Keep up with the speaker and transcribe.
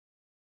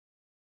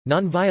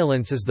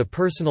Nonviolence is the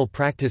personal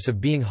practice of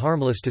being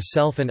harmless to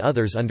self and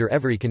others under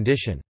every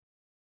condition.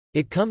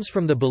 It comes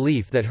from the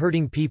belief that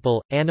hurting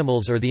people,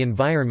 animals or the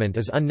environment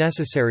is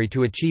unnecessary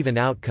to achieve an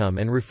outcome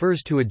and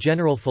refers to a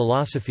general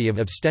philosophy of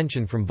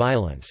abstention from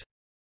violence.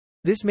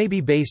 This may be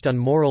based on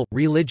moral,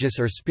 religious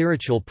or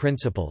spiritual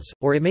principles,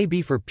 or it may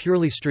be for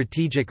purely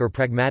strategic or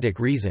pragmatic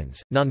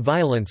reasons.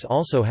 Nonviolence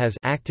also has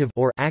active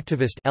or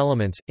activist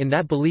elements, in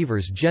that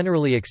believers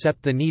generally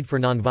accept the need for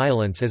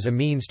nonviolence as a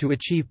means to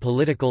achieve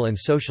political and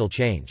social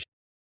change.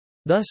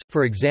 Thus,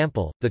 for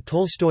example, the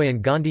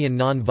Tolstoyan Gandhian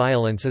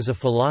nonviolence is a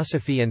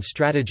philosophy and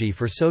strategy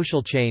for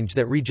social change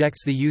that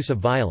rejects the use of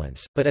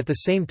violence, but at the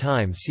same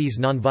time sees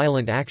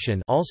nonviolent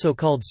action, also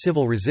called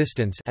civil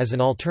resistance, as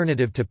an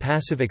alternative to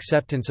passive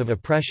acceptance of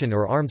oppression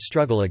or armed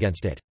struggle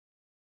against it.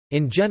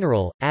 In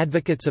general,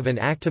 advocates of an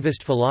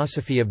activist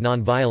philosophy of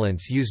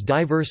nonviolence use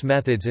diverse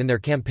methods in their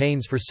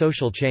campaigns for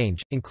social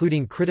change,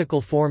 including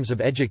critical forms of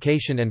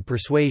education and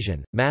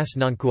persuasion, mass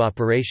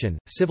noncooperation,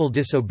 civil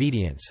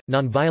disobedience,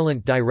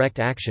 nonviolent direct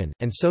action,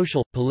 and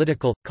social,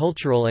 political,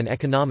 cultural and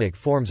economic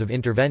forms of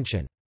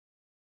intervention.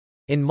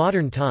 In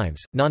modern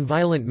times,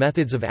 nonviolent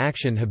methods of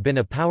action have been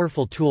a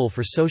powerful tool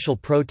for social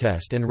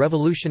protest and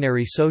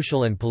revolutionary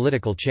social and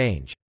political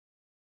change.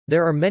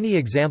 There are many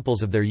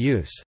examples of their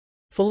use.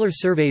 Fuller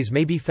surveys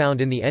may be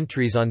found in the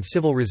entries on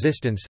civil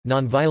resistance,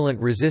 nonviolent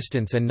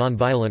resistance and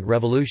nonviolent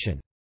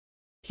revolution.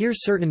 Here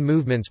certain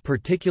movements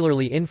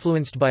particularly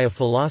influenced by a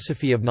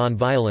philosophy of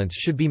nonviolence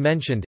should be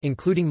mentioned,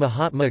 including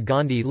Mahatma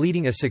Gandhi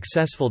leading a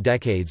successful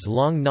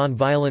decades-long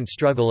nonviolent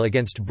struggle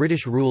against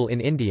British rule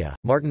in India,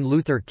 Martin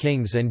Luther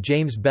King's and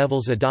James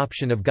Bevel's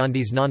adoption of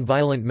Gandhi's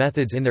nonviolent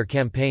methods in their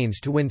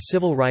campaigns to win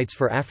civil rights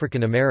for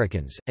African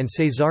Americans, and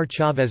Cesar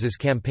Chávez's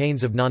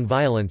campaigns of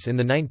nonviolence in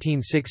the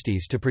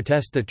 1960s to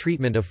protest the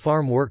treatment of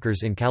farm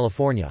workers in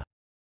California.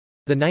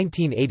 The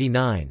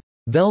 1989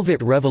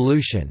 Velvet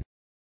Revolution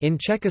in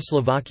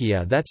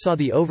Czechoslovakia that saw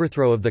the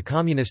overthrow of the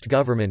communist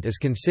government is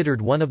considered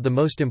one of the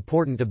most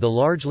important of the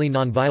largely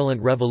nonviolent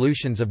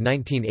revolutions of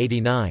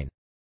 1989.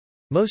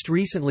 Most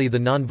recently the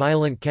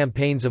nonviolent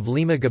campaigns of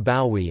Lima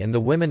Gabawi and the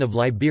women of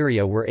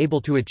Liberia were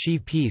able to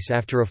achieve peace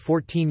after a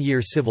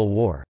 14-year civil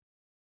war.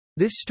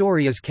 This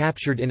story is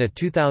captured in a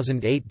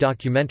 2008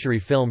 documentary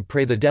film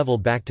Pray the Devil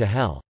Back to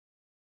Hell.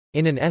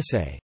 In an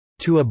essay,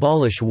 "To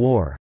Abolish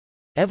War",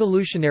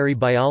 evolutionary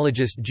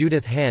biologist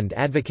Judith Hand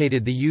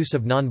advocated the use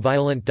of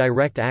nonviolent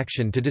direct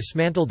action to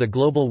dismantle the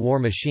global war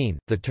machine.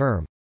 The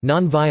term,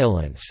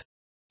 nonviolence,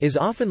 is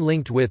often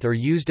linked with or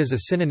used as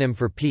a synonym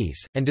for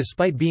peace, and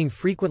despite being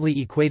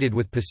frequently equated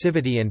with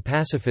passivity and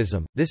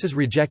pacifism, this is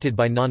rejected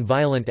by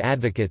nonviolent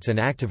advocates and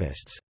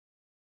activists.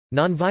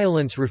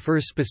 Nonviolence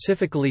refers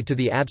specifically to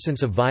the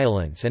absence of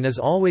violence and is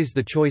always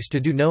the choice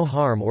to do no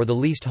harm or the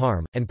least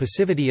harm, and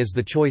passivity is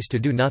the choice to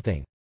do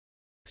nothing.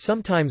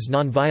 Sometimes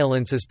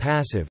nonviolence is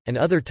passive, and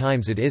other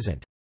times it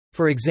isn't.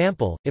 For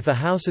example, if a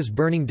house is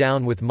burning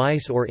down with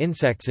mice or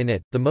insects in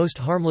it, the most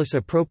harmless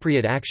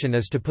appropriate action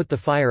is to put the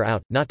fire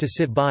out, not to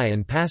sit by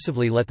and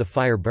passively let the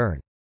fire burn.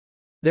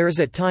 There is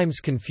at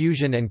times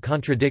confusion and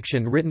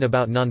contradiction written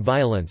about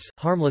nonviolence,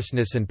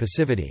 harmlessness and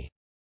passivity.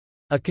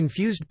 A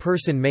confused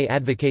person may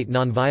advocate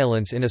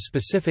nonviolence in a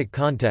specific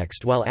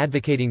context while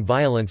advocating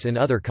violence in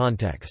other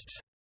contexts.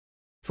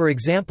 For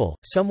example,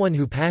 someone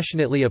who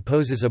passionately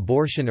opposes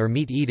abortion or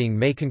meat eating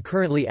may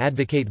concurrently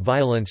advocate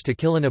violence to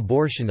kill an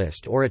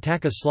abortionist or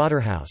attack a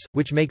slaughterhouse,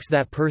 which makes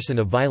that person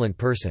a violent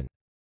person.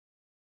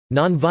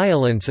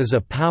 Nonviolence is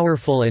a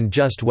powerful and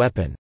just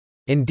weapon.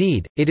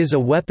 Indeed, it is a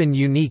weapon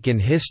unique in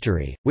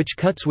history, which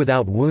cuts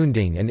without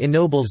wounding and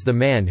ennobles the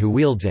man who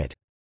wields it.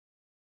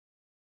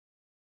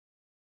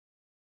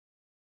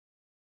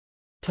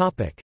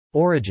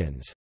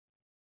 Origins.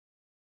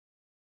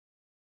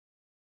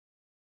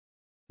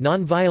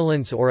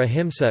 Nonviolence or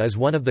ahimsa is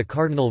one of the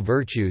cardinal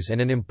virtues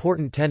and an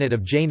important tenet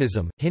of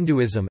Jainism,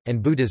 Hinduism,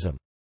 and Buddhism.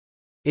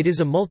 It is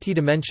a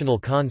multidimensional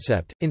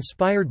concept,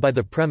 inspired by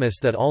the premise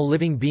that all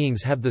living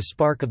beings have the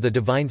spark of the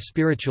divine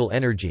spiritual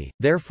energy,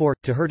 therefore,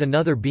 to hurt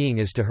another being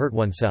is to hurt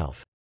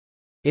oneself.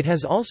 It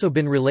has also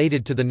been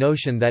related to the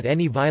notion that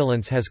any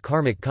violence has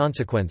karmic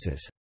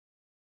consequences.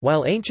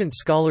 While ancient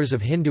scholars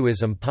of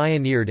Hinduism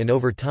pioneered and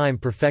over time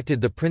perfected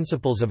the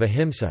principles of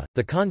ahimsa,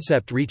 the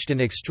concept reached an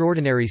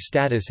extraordinary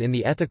status in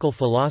the ethical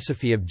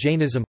philosophy of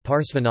Jainism.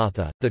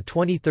 Parsvanatha, the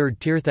 23rd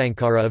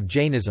Tirthankara of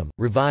Jainism,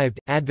 revived,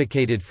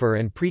 advocated for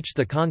and preached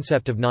the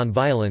concept of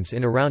nonviolence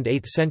in around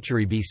 8th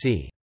century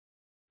BC.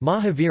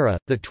 Mahavira,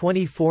 the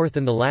 24th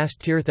and the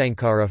last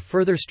Tirthankara,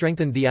 further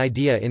strengthened the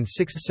idea in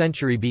 6th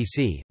century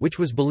BC, which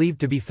was believed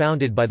to be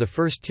founded by the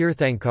first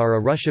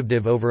Tirthankara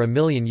Rishabdev over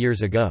 1,000,000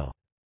 years ago.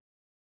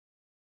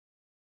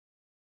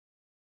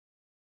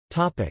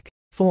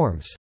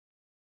 Forms.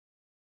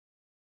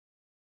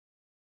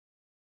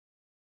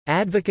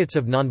 Advocates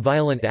of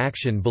nonviolent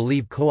action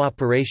believe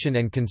cooperation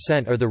and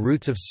consent are the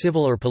roots of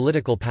civil or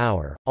political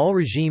power. All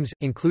regimes,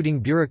 including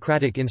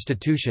bureaucratic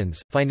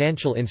institutions,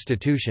 financial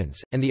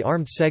institutions, and the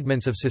armed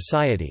segments of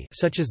society,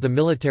 such as the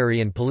military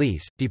and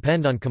police,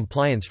 depend on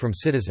compliance from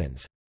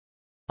citizens.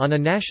 On a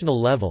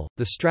national level,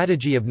 the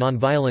strategy of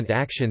nonviolent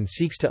action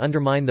seeks to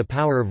undermine the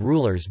power of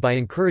rulers by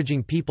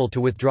encouraging people to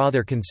withdraw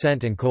their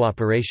consent and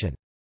cooperation.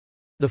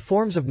 The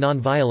forms of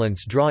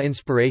nonviolence draw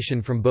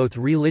inspiration from both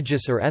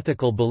religious or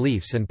ethical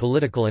beliefs and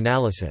political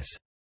analysis.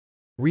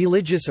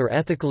 Religious or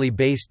ethically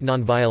based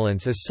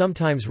nonviolence is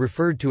sometimes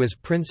referred to as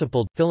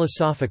principled,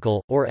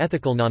 philosophical, or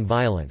ethical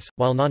nonviolence,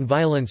 while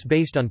nonviolence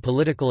based on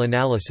political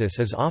analysis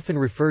is often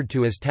referred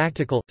to as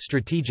tactical,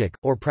 strategic,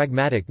 or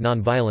pragmatic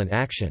nonviolent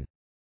action.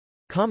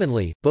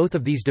 Commonly, both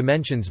of these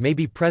dimensions may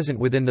be present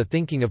within the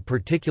thinking of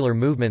particular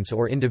movements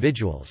or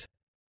individuals.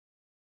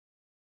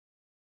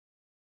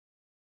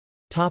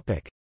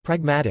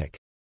 Pragmatic.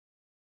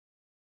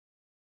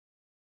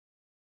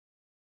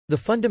 The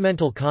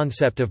fundamental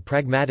concept of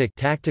pragmatic,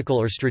 tactical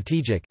or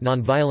strategic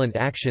nonviolent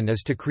action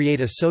is to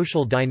create a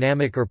social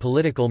dynamic or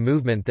political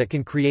movement that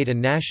can create a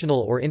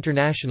national or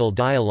international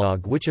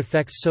dialogue which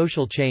affects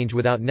social change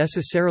without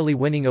necessarily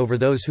winning over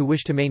those who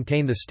wish to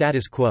maintain the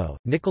status quo.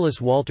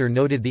 Nicholas Walter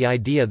noted the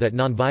idea that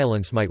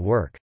nonviolence might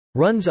work,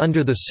 runs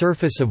under the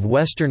surface of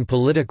Western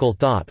political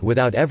thought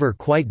without ever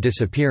quite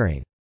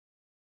disappearing.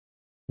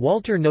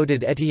 Walter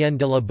noted Étienne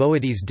de la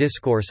Boétie's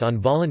discourse on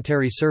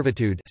voluntary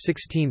servitude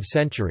 16th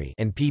century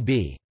and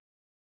P.B.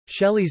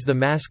 Shelley's The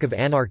Mask of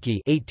Anarchy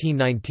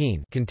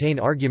 1819 contain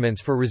arguments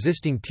for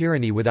resisting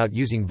tyranny without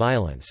using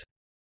violence.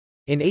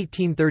 In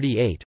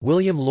 1838,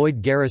 William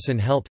Lloyd Garrison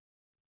helped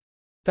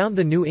found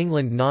the New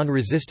England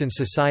Non-Resistance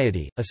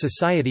Society, a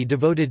society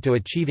devoted to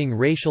achieving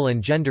racial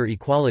and gender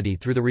equality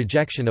through the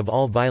rejection of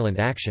all violent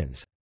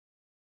actions.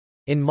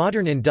 In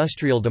modern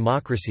industrial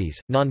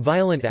democracies,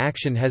 nonviolent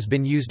action has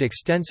been used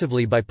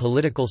extensively by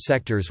political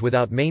sectors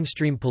without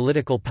mainstream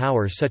political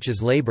power such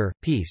as labor,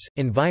 peace,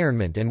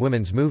 environment and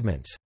women's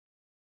movements.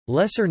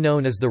 Lesser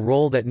known is the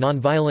role that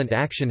nonviolent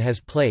action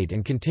has played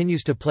and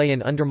continues to play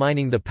in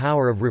undermining the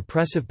power of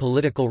repressive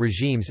political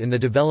regimes in the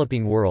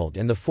developing world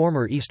and the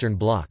former Eastern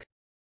Bloc.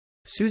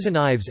 Susan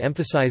Ives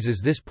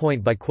emphasizes this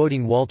point by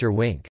quoting Walter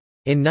Wink.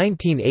 In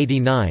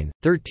 1989,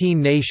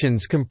 13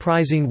 nations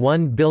comprising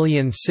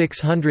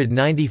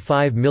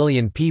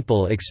 1,695,000,000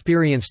 people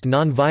experienced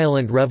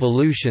nonviolent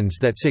revolutions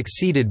that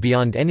succeeded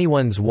beyond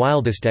anyone's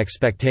wildest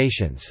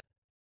expectations.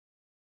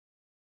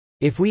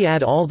 If we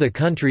add all the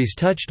countries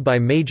touched by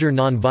major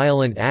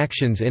nonviolent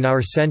actions in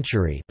our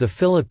century, the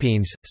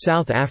Philippines,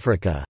 South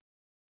Africa,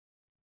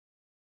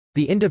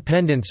 the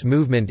independence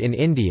movement in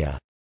India,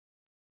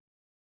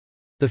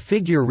 the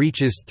figure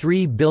reaches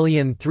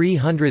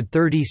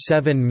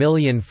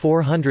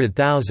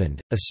 3,337,400,000,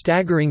 a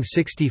staggering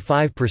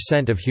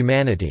 65% of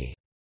humanity.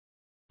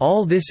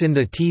 All this in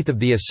the teeth of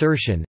the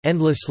assertion,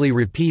 endlessly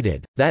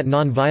repeated, that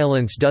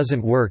nonviolence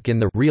doesn't work in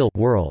the real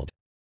world.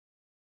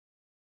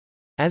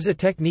 As a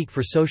technique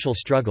for social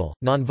struggle,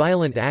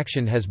 nonviolent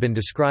action has been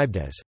described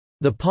as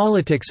the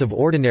politics of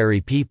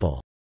ordinary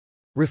people,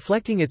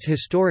 reflecting its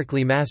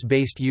historically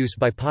mass-based use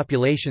by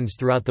populations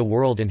throughout the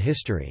world and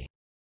history.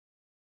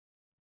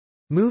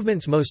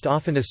 Movements most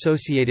often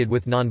associated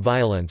with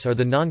nonviolence are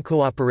the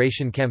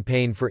Non-Cooperation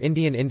Campaign for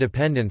Indian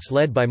Independence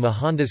led by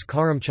Mohandas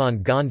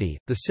Karamchand Gandhi,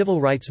 the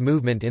Civil Rights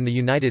Movement in the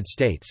United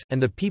States,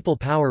 and the People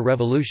Power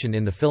Revolution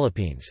in the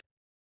Philippines.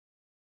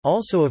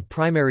 Also of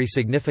primary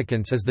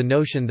significance is the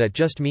notion that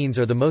just means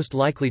are the most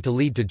likely to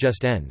lead to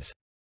just ends.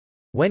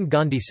 When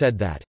Gandhi said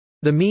that,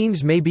 "The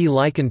means may be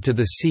likened to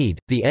the seed,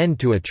 the end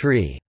to a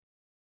tree,"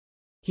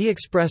 he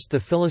expressed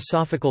the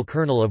philosophical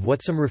kernel of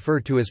what some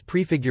refer to as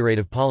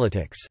prefigurative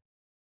politics.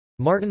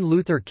 Martin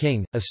Luther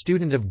King, a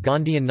student of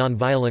Gandhian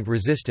nonviolent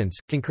resistance,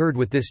 concurred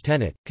with this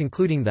tenet,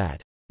 concluding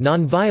that,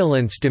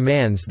 "Nonviolence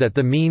demands that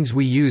the means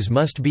we use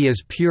must be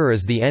as pure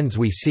as the ends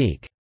we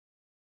seek."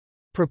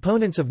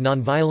 Proponents of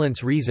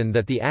nonviolence reason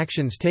that the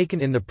actions taken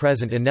in the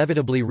present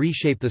inevitably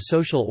reshape the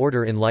social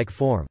order in like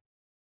form.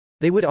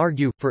 They would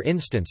argue, for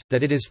instance,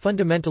 that it is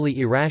fundamentally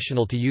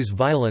irrational to use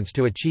violence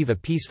to achieve a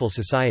peaceful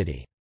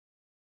society.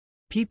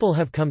 People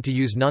have come to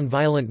use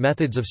nonviolent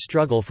methods of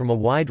struggle from a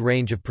wide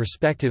range of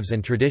perspectives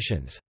and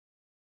traditions.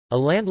 A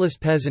landless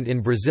peasant in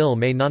Brazil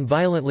may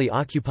nonviolently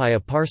occupy a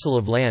parcel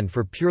of land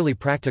for purely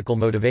practical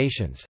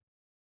motivations.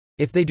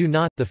 If they do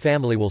not, the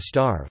family will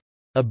starve.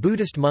 A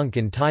Buddhist monk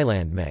in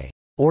Thailand may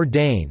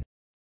ordain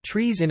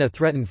trees in a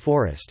threatened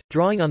forest,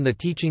 drawing on the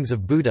teachings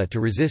of Buddha to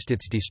resist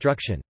its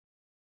destruction.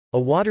 A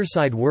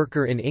waterside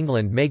worker in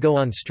England may go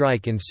on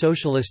strike in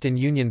socialist and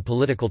union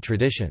political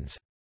traditions.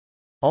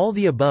 All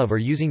the above are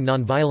using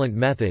nonviolent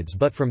methods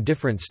but from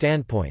different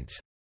standpoints.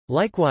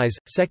 Likewise,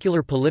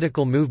 secular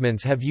political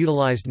movements have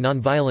utilized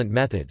nonviolent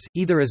methods,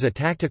 either as a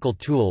tactical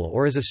tool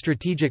or as a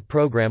strategic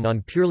program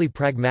on purely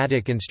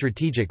pragmatic and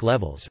strategic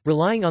levels,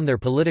 relying on their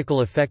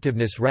political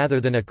effectiveness rather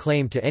than a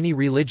claim to any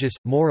religious,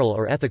 moral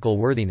or ethical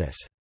worthiness.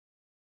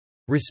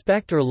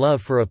 Respect or love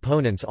for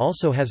opponents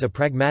also has a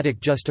pragmatic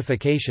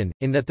justification,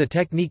 in that the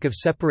technique of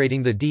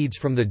separating the deeds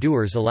from the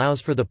doers allows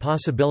for the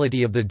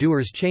possibility of the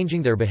doers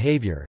changing their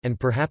behavior, and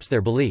perhaps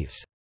their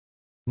beliefs.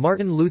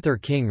 Martin Luther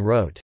King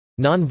wrote,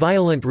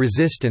 "Nonviolent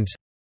resistance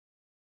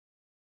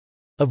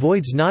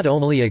avoids not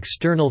only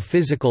external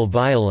physical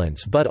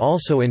violence but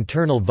also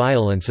internal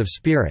violence of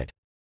spirit.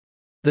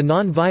 The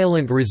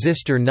nonviolent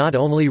resistor not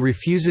only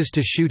refuses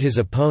to shoot his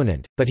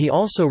opponent, but he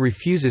also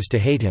refuses to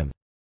hate him."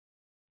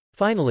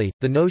 Finally,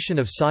 the notion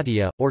of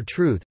satya, or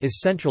truth, is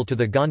central to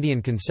the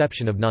Gandhian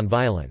conception of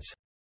nonviolence.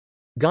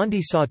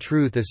 Gandhi saw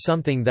truth as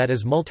something that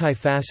is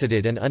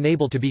multifaceted and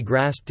unable to be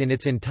grasped in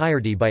its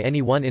entirety by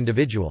any one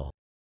individual.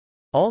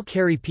 All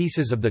carry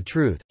pieces of the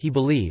truth, he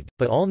believed,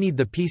 but all need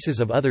the pieces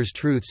of others'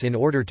 truths in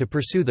order to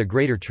pursue the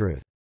greater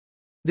truth.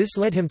 This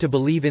led him to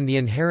believe in the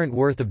inherent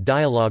worth of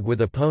dialogue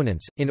with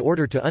opponents, in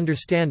order to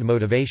understand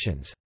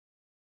motivations.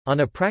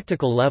 On a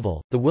practical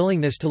level, the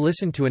willingness to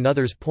listen to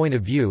another's point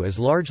of view is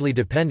largely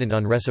dependent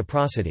on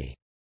reciprocity.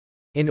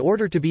 In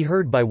order to be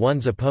heard by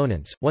one's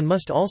opponents, one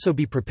must also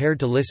be prepared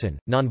to listen.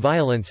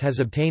 Nonviolence has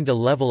obtained a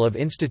level of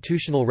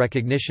institutional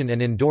recognition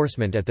and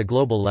endorsement at the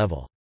global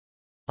level.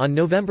 On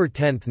November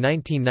 10,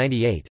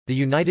 1998, the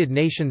United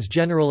Nations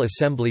General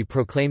Assembly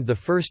proclaimed the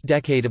first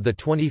decade of the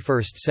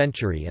 21st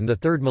century and the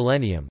third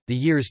millennium, the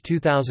years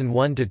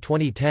 2001 to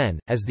 2010,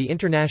 as the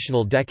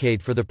International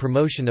Decade for the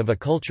Promotion of a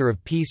Culture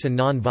of Peace and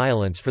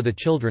Non-Violence for the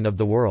Children of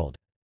the World.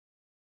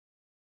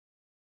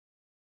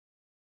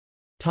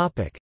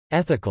 Topic: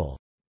 Ethical.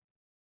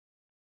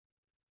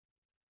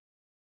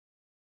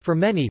 For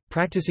many,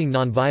 practicing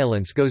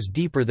nonviolence goes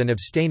deeper than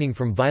abstaining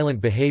from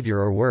violent behavior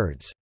or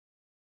words.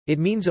 It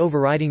means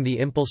overriding the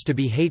impulse to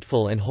be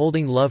hateful and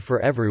holding love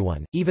for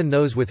everyone, even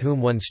those with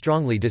whom one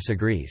strongly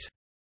disagrees.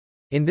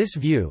 In this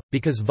view,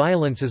 because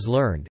violence is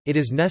learned, it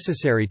is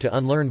necessary to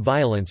unlearn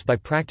violence by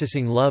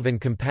practicing love and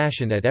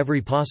compassion at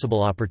every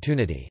possible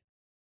opportunity.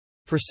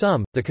 For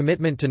some, the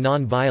commitment to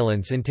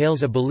non-violence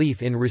entails a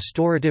belief in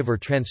restorative or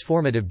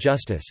transformative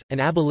justice,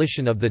 an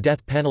abolition of the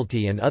death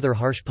penalty and other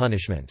harsh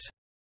punishments.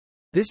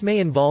 This may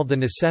involve the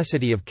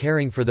necessity of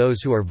caring for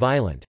those who are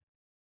violent.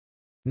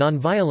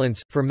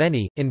 Nonviolence, for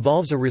many,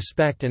 involves a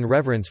respect and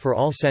reverence for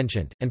all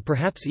sentient, and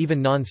perhaps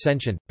even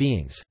non-sentient,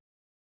 beings.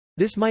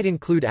 This might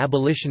include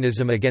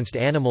abolitionism against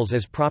animals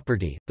as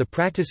property, the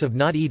practice of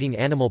not eating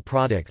animal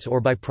products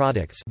or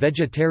byproducts,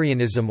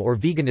 vegetarianism or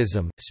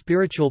veganism,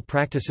 spiritual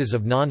practices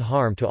of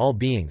non-harm to all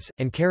beings,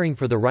 and caring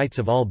for the rights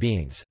of all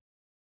beings.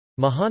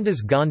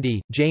 Mohandas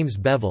Gandhi, James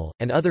Bevel,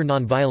 and other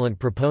nonviolent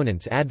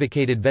proponents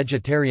advocated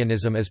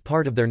vegetarianism as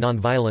part of their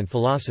nonviolent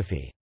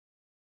philosophy.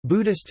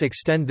 Buddhists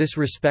extend this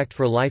respect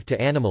for life to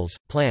animals,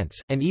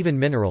 plants, and even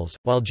minerals,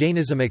 while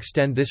Jainism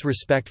extend this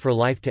respect for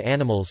life to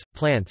animals,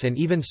 plants, and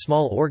even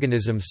small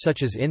organisms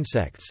such as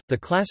insects. The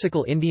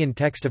classical Indian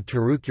text of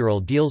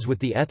Tirukural deals with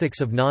the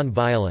ethics of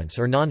non-violence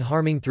or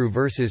non-harming through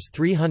verses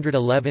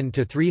 311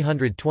 to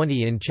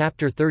 320 in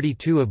chapter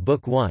 32 of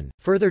Book 1,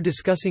 further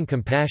discussing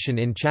compassion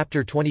in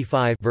chapter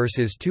 25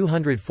 verses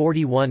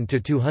 241 to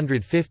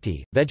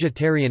 250,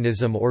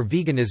 vegetarianism or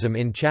veganism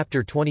in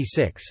chapter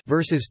 26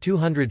 verses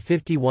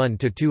 251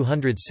 to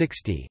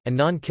 260, and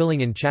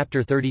non-killing in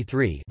chapter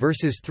 33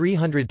 verses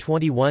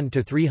 321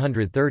 to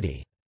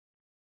 330.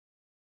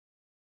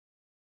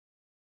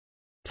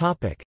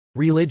 Topic: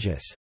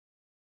 Religious.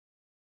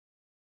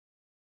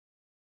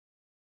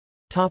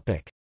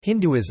 Topic: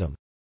 Hinduism.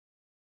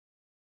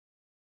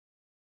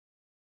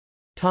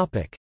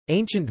 Topic: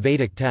 Ancient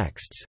Vedic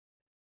texts.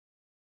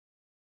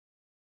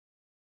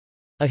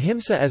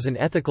 Ahimsa as an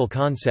ethical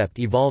concept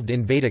evolved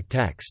in Vedic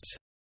texts.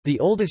 The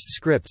oldest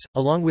scripts,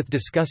 along with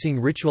discussing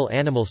ritual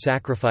animal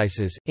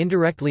sacrifices,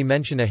 indirectly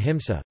mention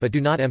ahimsa, but do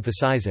not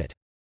emphasize it.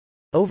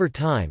 Over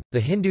time, the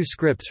Hindu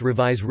scripts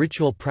revise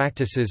ritual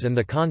practices and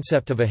the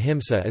concept of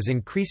ahimsa is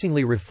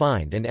increasingly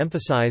refined and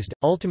emphasized.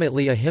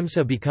 Ultimately,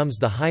 ahimsa becomes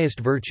the highest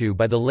virtue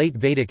by the late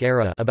Vedic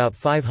era, about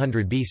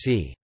 500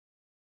 BC.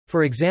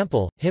 For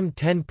example, hymn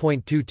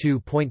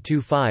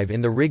 10.22.25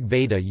 in the Rig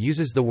Veda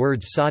uses the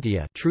words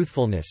satya,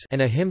 truthfulness,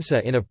 and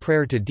ahimsa in a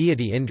prayer to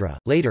deity Indra.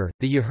 Later,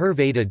 the Yajur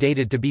Veda,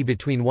 dated to be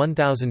between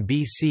 1000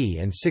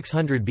 BC and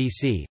 600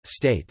 BC,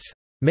 states,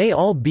 "May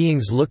all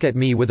beings look at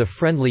me with a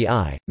friendly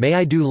eye, may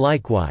I do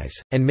likewise,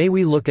 and may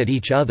we look at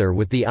each other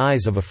with the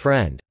eyes of a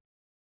friend."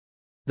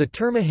 The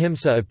term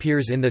ahimsa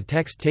appears in the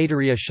text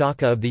Taittiriya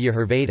Shaka of the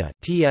Yajurveda,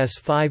 TS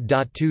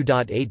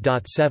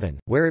 5.2.8.7,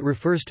 where it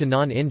refers to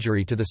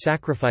non-injury to the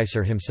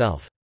sacrificer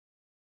himself.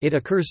 It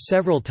occurs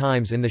several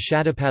times in the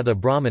Shatapatha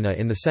Brahmana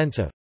in the sense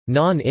of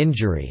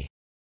non-injury.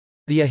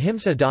 The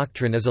ahimsa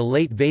doctrine is a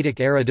late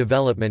Vedic-era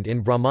development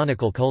in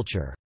Brahmanical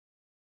culture.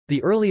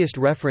 The earliest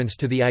reference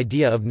to the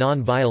idea of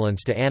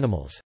non-violence to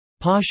animals,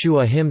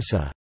 Pashu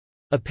ahimsa,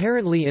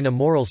 apparently in a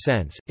moral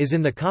sense, is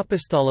in the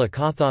Kapasthala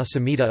Katha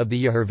Samhita of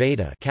the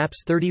Yajurveda,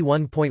 Caps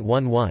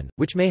 31.11,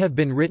 which may have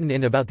been written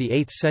in about the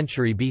 8th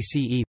century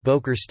BCE.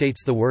 Boker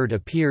states the word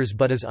appears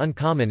but is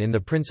uncommon in the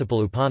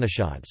principal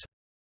Upanishads.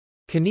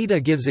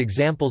 Kanita gives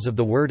examples of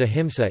the word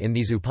ahimsa in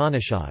these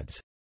Upanishads.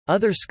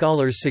 Other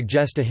scholars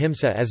suggest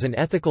ahimsa as an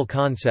ethical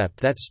concept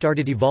that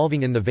started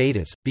evolving in the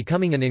Vedas,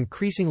 becoming an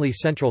increasingly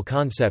central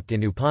concept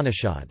in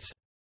Upanishads.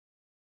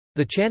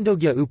 The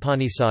Chandogya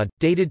Upanishad,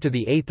 dated to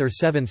the 8th or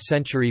 7th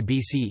century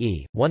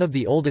BCE, one of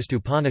the oldest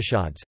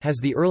Upanishads, has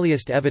the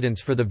earliest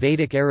evidence for the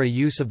Vedic-era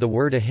use of the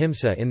word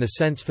ahimsa in the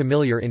sense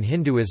familiar in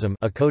Hinduism,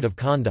 a code of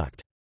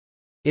conduct.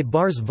 It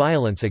bars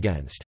violence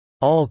against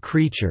all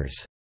creatures,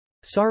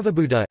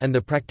 Sarvabhuta, and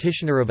the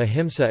practitioner of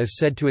ahimsa is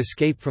said to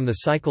escape from the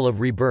cycle of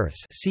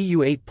rebirths. CU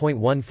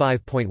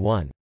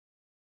 8.15.1.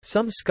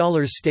 Some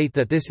scholars state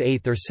that this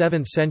 8th or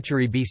 7th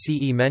century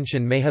BCE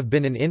mention may have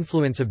been an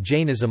influence of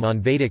Jainism on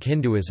Vedic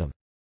Hinduism.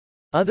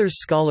 Other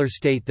scholars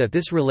state that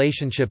this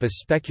relationship is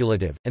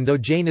speculative, and though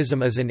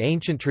Jainism is an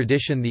ancient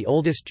tradition, the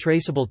oldest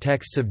traceable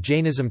texts of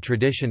Jainism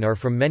tradition are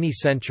from many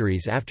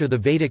centuries after the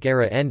Vedic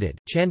era ended.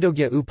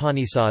 Chandogya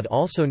Upanishad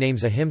also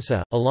names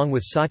ahimsa, along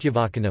with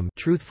Satyavakanam,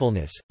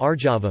 truthfulness,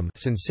 Arjavam,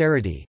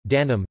 sincerity,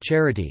 Dhanam,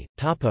 charity,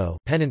 Tapo,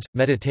 penance,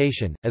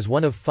 meditation, as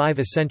one of 5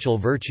 essential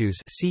virtues.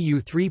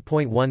 CU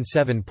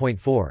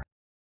 3.17.4.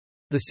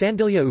 The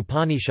Sandilya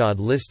Upanishad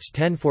lists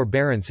 10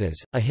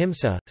 forbearances: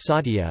 ahimsa,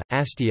 satya,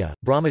 asteya,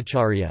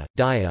 brahmacharya,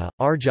 daya,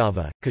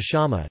 arjava,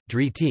 kshama,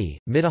 driti,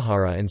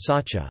 mitahara and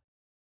satya.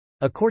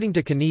 According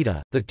to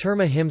Kaneda, the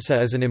term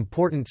ahimsa is an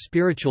important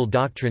spiritual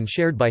doctrine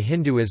shared by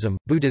Hinduism,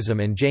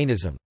 Buddhism and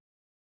Jainism.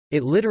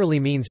 It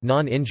literally means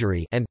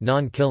non-injury and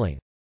non-killing.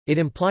 It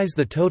implies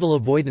the total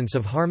avoidance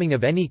of harming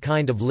of any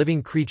kind of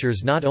living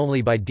creatures not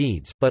only by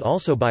deeds, but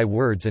also by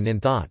words and in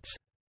thoughts.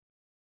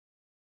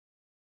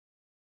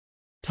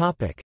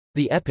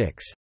 The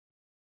epics.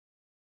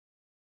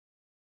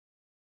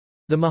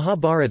 The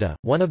Mahabharata,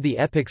 one of the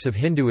epics of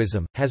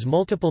Hinduism, has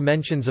multiple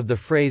mentions of the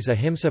phrase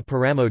ahimsa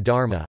paramo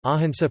dharma,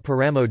 ahinsa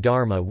paramo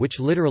dharma, which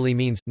literally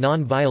means,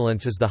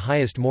 non-violence is the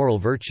highest moral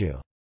virtue.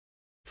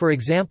 For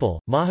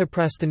example,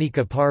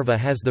 Mahaprasthanika Parva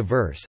has the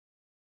verse,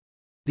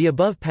 the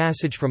above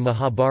passage from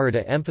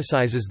Mahabharata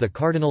emphasizes the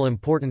cardinal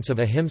importance of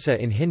ahimsa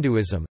in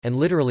Hinduism, and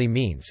literally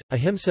means,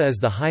 ahimsa is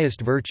the highest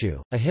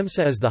virtue,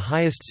 ahimsa is the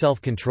highest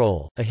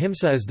self-control,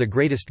 ahimsa is the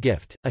greatest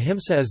gift,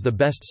 ahimsa is the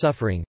best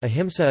suffering,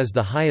 ahimsa is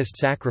the highest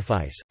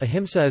sacrifice,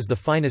 ahimsa is the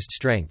finest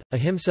strength,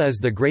 ahimsa is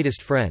the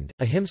greatest friend,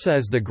 ahimsa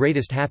is the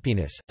greatest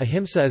happiness,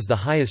 ahimsa is the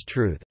highest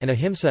truth, and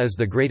ahimsa is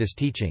the greatest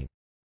teaching.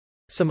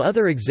 Some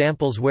other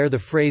examples where the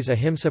phrase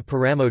ahimsa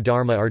paramo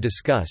dharma are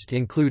discussed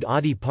include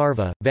Adi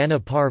Parva, Vana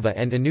Parva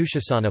and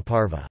Anushasana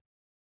Parva.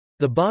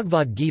 The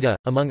Bhagavad Gita,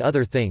 among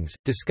other things,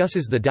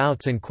 discusses the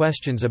doubts and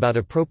questions about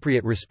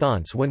appropriate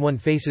response when one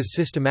faces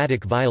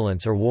systematic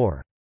violence or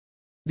war.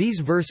 These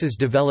verses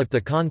develop the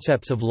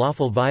concepts of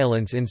lawful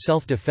violence in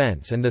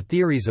self-defense and the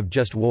theories of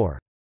just war.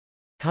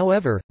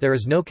 However, there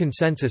is no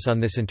consensus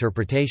on this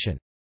interpretation.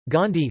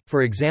 Gandhi,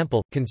 for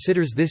example,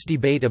 considers this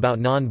debate about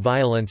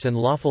non-violence and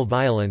lawful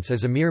violence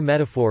as a mere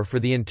metaphor for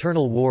the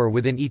internal war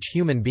within each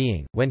human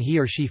being, when he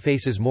or she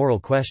faces moral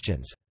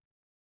questions.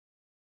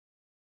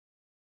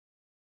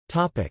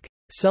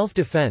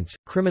 Self-defense,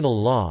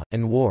 criminal law,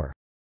 and war.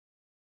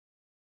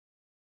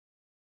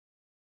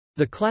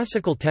 The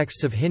classical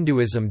texts of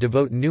Hinduism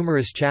devote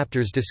numerous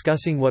chapters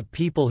discussing what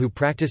people who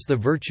practice the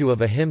virtue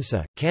of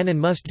ahimsa can and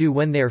must do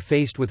when they are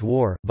faced with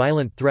war,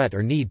 violent threat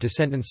or need to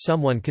sentence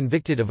someone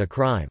convicted of a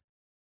crime.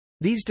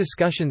 These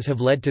discussions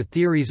have led to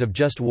theories of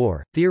just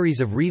war,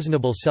 theories of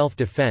reasonable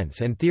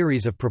self-defense and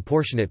theories of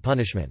proportionate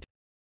punishment.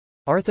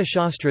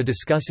 Arthashastra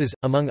discusses,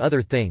 among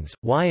other things,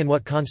 why and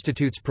what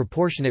constitutes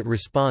proportionate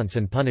response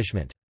and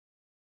punishment.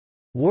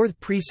 War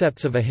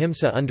precepts of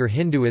ahimsa under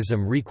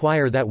Hinduism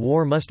require that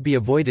war must be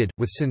avoided,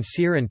 with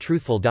sincere and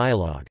truthful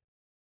dialogue.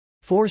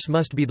 Force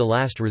must be the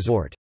last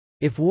resort.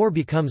 If war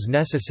becomes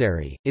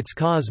necessary, its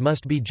cause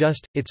must be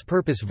just, its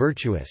purpose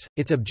virtuous,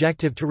 its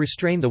objective to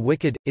restrain the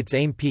wicked, its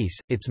aim peace,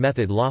 its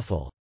method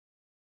lawful.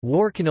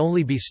 War can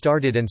only be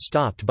started and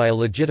stopped by a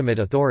legitimate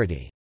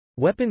authority.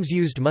 Weapons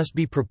used must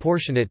be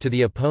proportionate to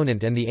the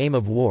opponent and the aim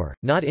of war,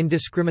 not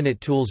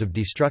indiscriminate tools of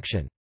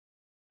destruction.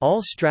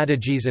 All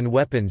strategies and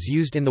weapons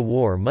used in the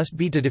war must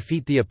be to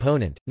defeat the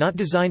opponent, not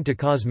designed to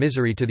cause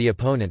misery to the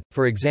opponent.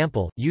 For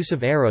example, use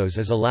of arrows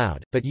is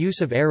allowed, but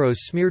use of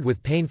arrows smeared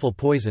with painful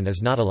poison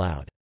is not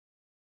allowed.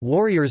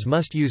 Warriors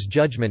must use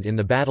judgment in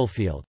the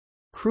battlefield.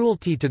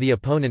 Cruelty to the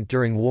opponent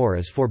during war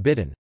is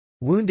forbidden.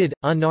 Wounded,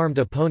 unarmed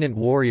opponent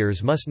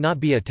warriors must not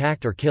be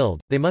attacked or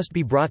killed, they must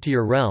be brought to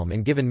your realm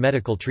and given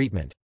medical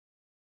treatment.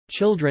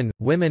 Children,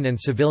 women and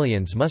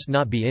civilians must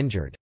not be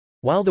injured.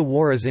 While the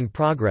war is in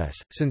progress,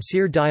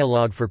 sincere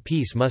dialogue for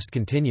peace must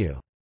continue.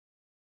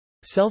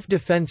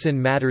 Self-defense.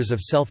 In matters of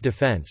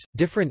self-defense,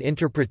 different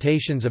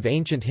interpretations of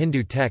ancient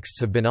Hindu texts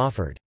have been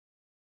offered.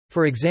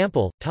 For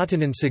example,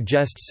 Tatanan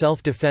suggests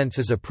self-defense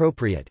is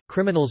appropriate,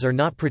 criminals are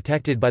not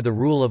protected by the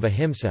rule of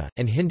ahimsa,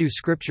 and Hindu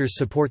scriptures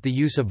support the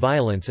use of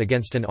violence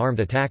against an armed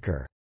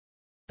attacker.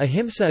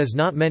 Ahimsa is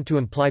not meant to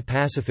imply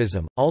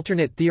pacifism.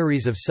 Alternate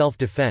theories of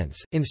self-defense,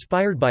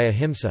 inspired by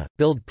ahimsa,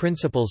 build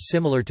principles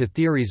similar to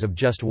theories of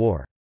just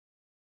war.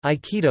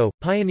 Aikido,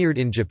 pioneered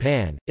in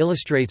Japan,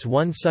 illustrates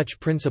one such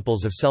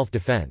principles of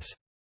self-defense.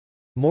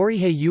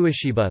 Morihei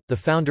Ueshiba, the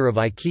founder of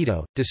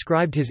Aikido,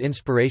 described his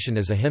inspiration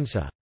as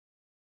ahimsa.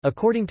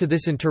 According to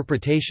this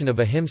interpretation of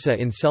ahimsa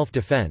in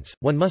self-defense,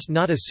 one must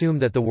not assume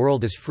that the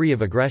world is free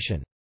of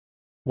aggression.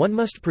 One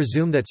must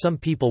presume that some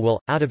people will,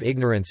 out of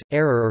ignorance,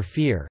 error or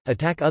fear,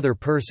 attack other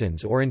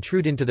persons or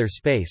intrude into their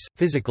space,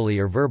 physically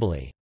or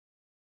verbally.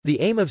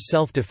 The aim of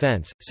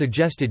self-defense,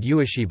 suggested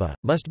Ueshiba,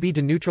 must be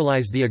to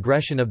neutralize the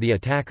aggression of the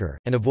attacker,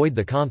 and avoid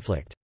the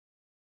conflict.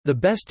 The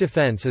best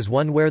defense is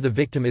one where the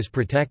victim is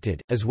protected,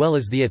 as well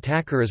as the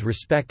attacker is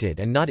respected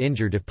and not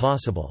injured if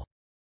possible.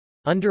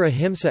 Under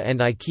ahimsa and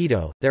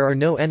aikido, there are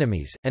no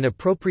enemies, and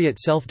appropriate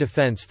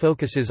self-defense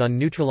focuses on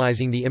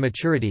neutralizing the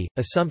immaturity,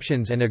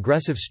 assumptions and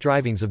aggressive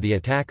strivings of the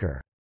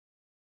attacker.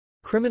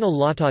 Criminal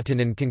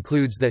Lautattinen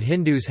concludes that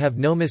Hindus have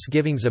no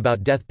misgivings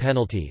about death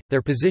penalty.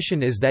 Their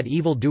position is that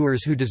evil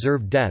doers who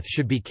deserve death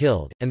should be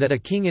killed, and that a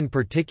king in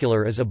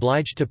particular is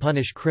obliged to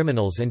punish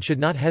criminals and should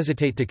not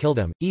hesitate to kill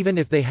them, even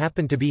if they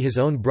happen to be his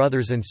own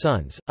brothers and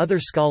sons. Other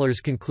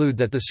scholars conclude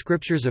that the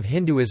scriptures of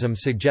Hinduism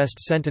suggest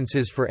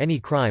sentences for any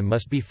crime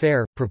must be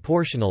fair,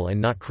 proportional, and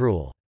not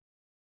cruel.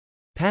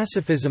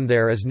 Pacifism.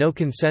 There is no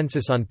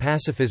consensus on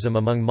pacifism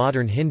among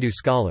modern Hindu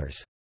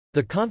scholars.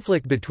 The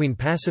conflict between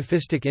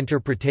pacifistic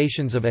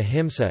interpretations of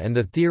ahimsa and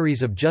the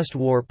theories of just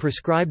war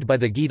prescribed by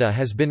the Gita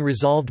has been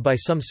resolved by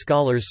some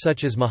scholars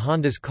such as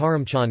Mohandas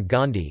Karamchand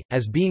Gandhi,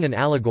 as being an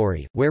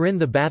allegory, wherein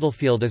the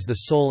battlefield is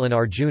the soul and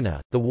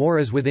Arjuna, the war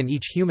is within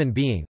each human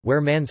being,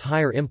 where man's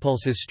higher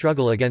impulses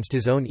struggle against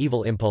his own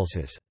evil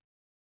impulses.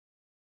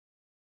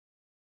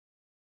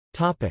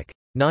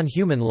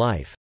 Non-human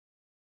life.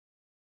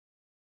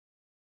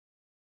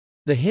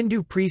 The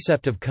Hindu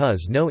precept of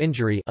cause no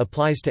injury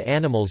applies to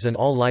animals and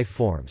all life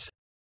forms.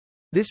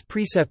 This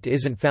precept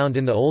isn't found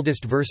in the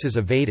oldest verses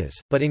of Vedas,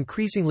 but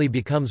increasingly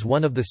becomes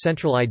one of the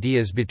central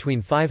ideas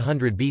between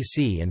 500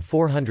 BC and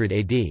 400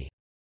 AD.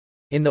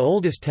 In the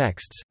oldest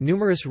texts,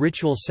 numerous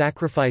ritual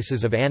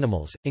sacrifices of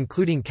animals,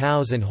 including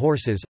cows and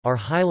horses, are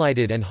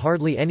highlighted and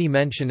hardly any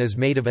mention is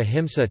made of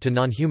ahimsa to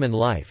non-human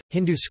life.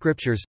 Hindu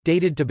scriptures,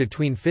 dated to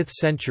between 5th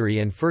century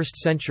and 1st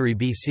century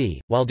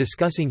BC, while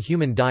discussing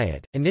human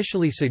diet,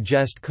 initially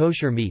suggest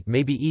kosher meat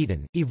may be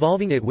eaten,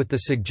 evolving it with the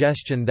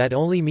suggestion that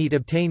only meat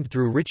obtained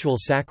through ritual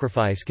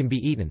sacrifice can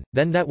be eaten,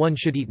 then that one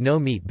should eat no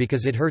meat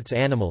because it hurts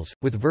animals,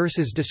 with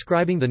verses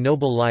describing the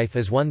noble life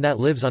as one that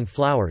lives on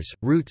flowers,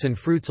 roots and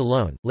fruits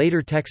alone.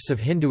 Later texts of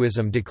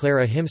Hinduism declare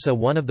ahimsa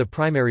one of the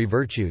primary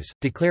virtues,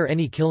 declare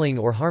any killing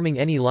or harming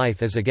any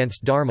life as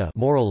against dharma,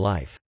 moral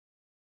life.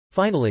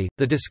 Finally,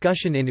 the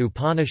discussion in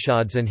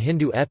Upanishads and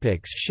Hindu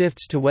epics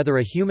shifts to whether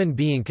a human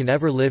being can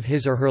ever live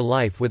his or her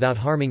life without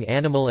harming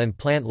animal and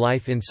plant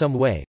life in some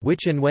way,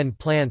 which and when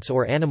plants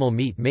or animal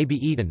meat may be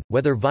eaten,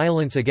 whether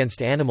violence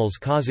against animals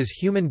causes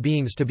human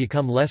beings to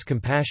become less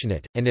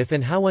compassionate, and if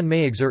and how one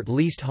may exert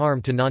least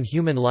harm to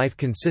non-human life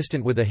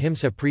consistent with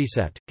ahimsa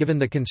precept, given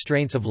the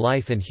constraints of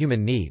life and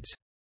human needs.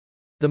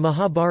 The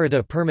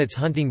Mahabharata permits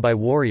hunting by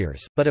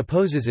warriors, but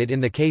opposes it in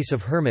the case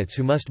of hermits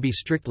who must be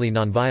strictly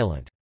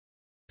nonviolent.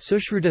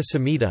 Sushruta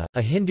Samhita,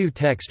 a Hindu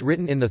text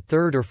written in the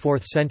 3rd or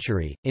 4th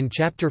century, in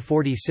chapter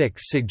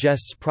 46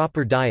 suggests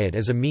proper diet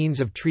as a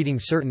means of treating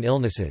certain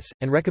illnesses,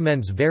 and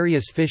recommends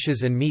various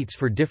fishes and meats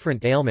for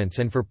different ailments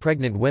and for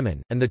pregnant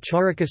women, and the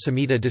Charaka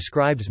Samhita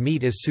describes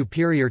meat as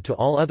superior to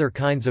all other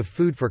kinds of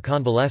food for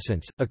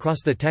convalescence.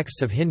 Across the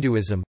texts of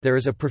Hinduism, there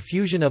is a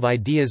profusion of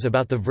ideas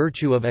about the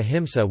virtue of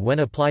ahimsa when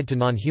applied to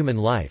non-human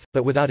life,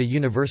 but without a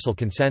universal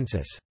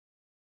consensus.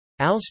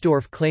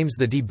 Alsdorf claims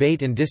the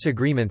debate and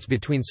disagreements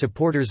between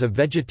supporters of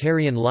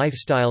vegetarian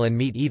lifestyle and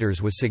meat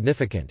eaters was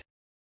significant.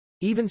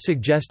 Even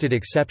suggested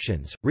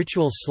exceptions,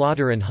 ritual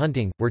slaughter and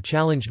hunting, were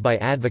challenged by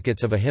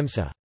advocates of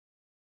ahimsa.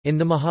 In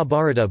the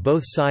Mahabharata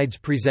both sides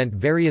present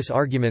various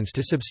arguments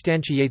to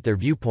substantiate their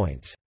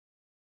viewpoints.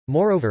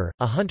 Moreover,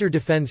 a hunter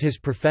defends his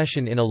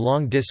profession in a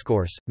long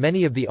discourse.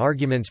 Many of the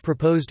arguments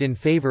proposed in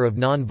favor of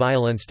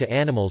non-violence to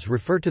animals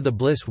refer to the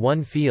bliss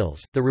one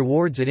feels, the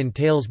rewards it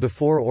entails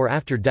before or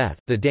after death,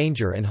 the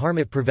danger and harm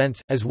it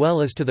prevents, as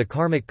well as to the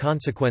karmic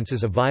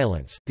consequences of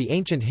violence. The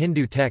ancient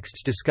Hindu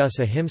texts discuss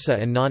ahimsa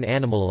and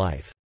non-animal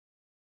life.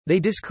 They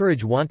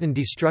discourage wanton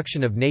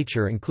destruction of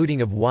nature,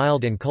 including of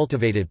wild and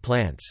cultivated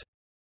plants.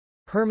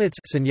 Hermits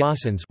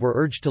sannyasins were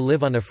urged to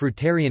live on a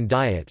fruitarian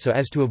diet so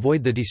as to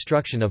avoid the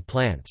destruction of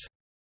plants.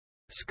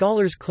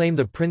 Scholars claim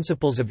the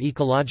principles of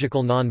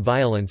ecological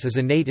non-violence is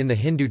innate in the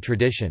Hindu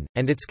tradition,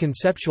 and its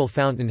conceptual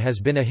fountain has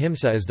been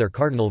ahimsa as their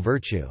cardinal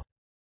virtue.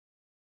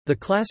 The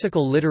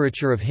classical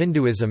literature of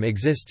Hinduism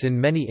exists in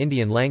many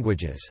Indian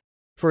languages.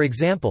 For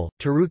example,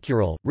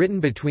 Tirukural, written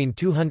between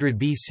 200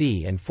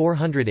 BC and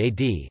 400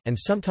 AD, and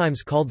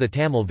sometimes called the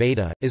Tamil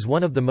Veda, is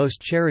one of the most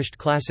cherished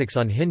classics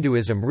on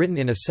Hinduism written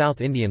in a South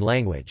Indian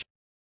language.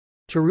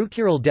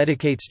 Tirukural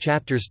dedicates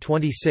chapters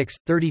 26,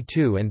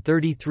 32 and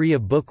 33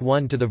 of Book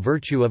 1 to the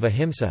virtue of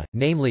ahimsa,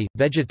 namely,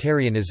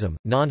 vegetarianism,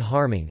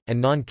 non-harming, and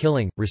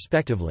non-killing,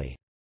 respectively.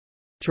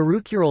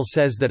 Tirukural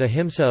says that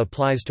ahimsa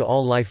applies to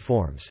all life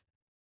forms.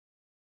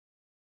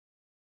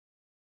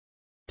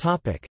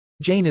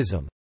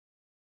 Jainism.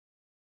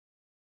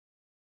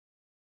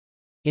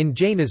 In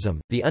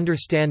Jainism, the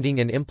understanding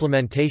and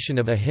implementation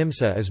of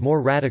ahimsa is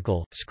more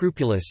radical,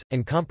 scrupulous,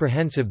 and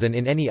comprehensive than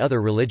in any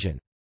other religion.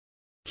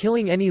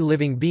 Killing any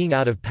living being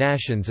out of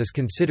passions is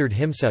considered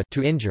himsa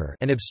to injure,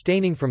 and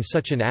abstaining from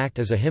such an act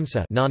is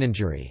ahimsa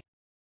non-injury.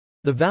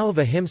 The vow of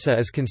ahimsa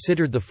is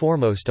considered the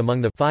foremost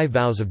among the 5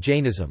 vows of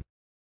Jainism.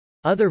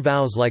 Other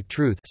vows like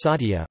truth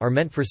satya are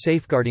meant for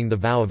safeguarding the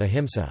vow of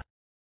ahimsa.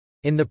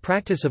 In the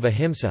practice of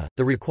ahimsa,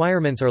 the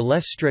requirements are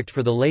less strict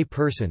for the lay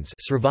persons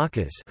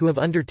who have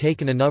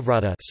undertaken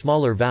anuvrata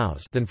smaller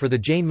vows than for the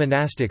Jain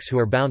monastics who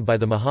are bound by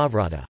the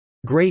mahavrata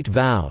great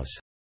vows.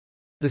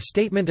 The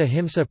statement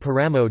ahimsa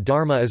paramo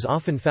dharma is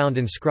often found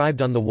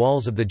inscribed on the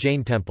walls of the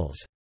Jain temples.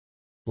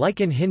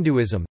 Like in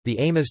Hinduism, the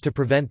aim is to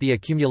prevent the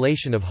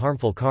accumulation of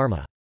harmful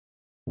karma.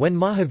 When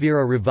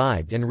Mahavira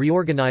revived and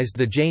reorganized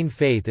the Jain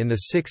faith in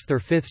the 6th or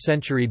 5th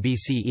century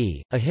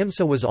BCE,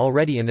 ahimsa was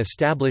already an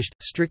established,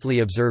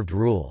 strictly observed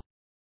rule.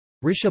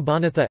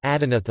 Rishabhanatha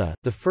Adinatha,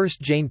 the first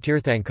Jain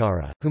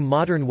Tirthankara, whom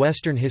modern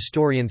Western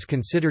historians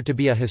consider to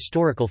be a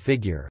historical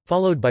figure,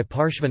 followed by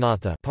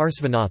Parshvanatha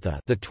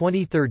the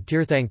 23rd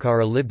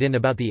Tirthankara, lived in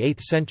about the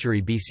 8th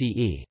century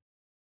BCE.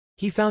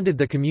 He founded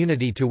the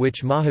community to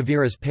which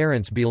Mahavira's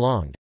parents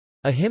belonged.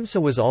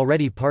 Ahimsa was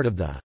already part of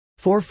the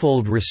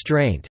fourfold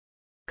restraint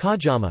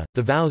Kajama,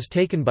 the vows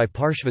taken by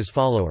Parshva's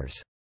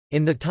followers.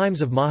 In the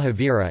times of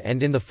Mahavira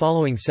and in the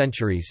following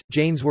centuries,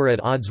 Jains were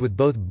at odds with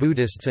both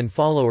Buddhists and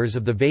followers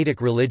of the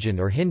Vedic religion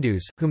or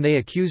Hindus, whom they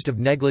accused of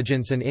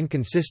negligence and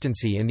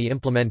inconsistency in the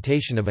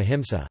implementation of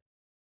ahimsa.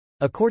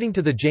 According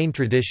to the Jain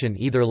tradition,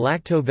 either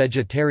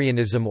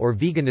lacto-vegetarianism or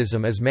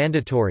veganism is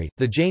mandatory.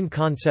 The Jain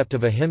concept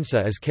of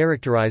ahimsa is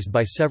characterized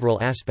by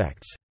several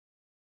aspects.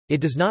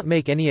 It does not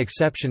make any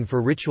exception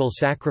for ritual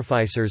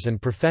sacrificers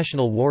and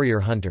professional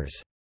warrior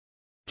hunters.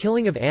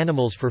 Killing of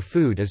animals for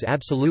food is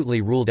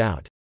absolutely ruled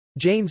out.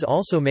 Jains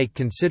also make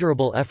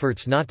considerable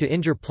efforts not to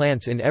injure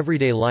plants in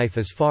everyday life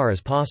as far as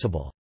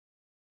possible.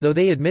 Though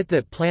they admit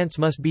that plants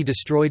must be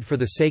destroyed for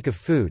the sake of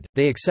food,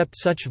 they accept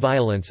such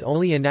violence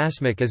only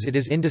inasmuch as it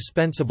is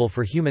indispensable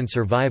for human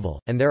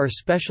survival, and there are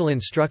special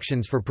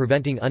instructions for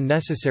preventing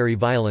unnecessary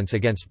violence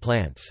against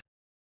plants.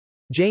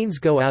 Jains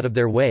go out of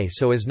their way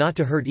so as not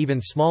to hurt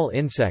even small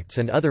insects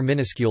and other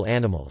minuscule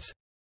animals.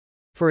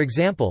 For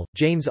example,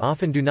 Jains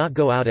often do not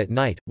go out at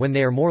night, when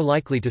they are more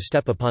likely to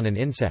step upon an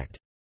insect.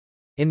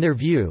 In their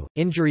view,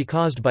 injury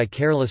caused by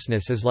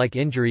carelessness is like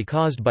injury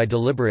caused by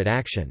deliberate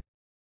action.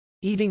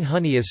 Eating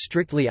honey is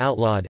strictly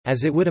outlawed,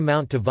 as it would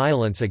amount to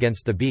violence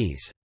against the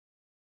bees.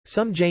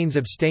 Some Jains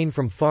abstain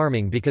from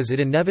farming because it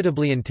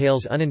inevitably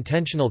entails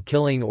unintentional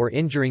killing or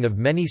injuring of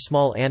many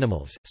small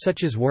animals,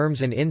 such as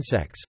worms and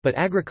insects, but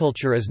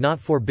agriculture is not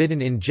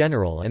forbidden in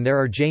general and there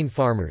are Jain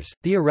farmers.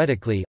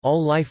 Theoretically,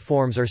 all life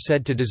forms are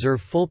said to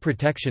deserve full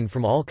protection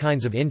from all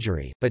kinds of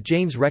injury, but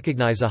Jains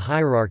recognize a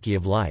hierarchy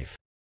of life.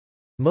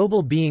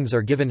 Mobile beings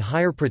are given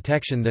higher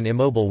protection than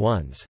immobile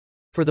ones.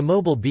 For the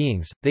mobile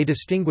beings, they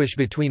distinguish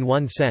between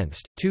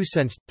 1-sensed,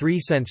 2-sensed,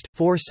 3-sensed,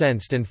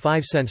 4-sensed and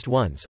 5-sensed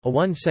ones. A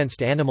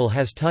 1-sensed animal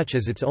has touch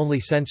as its only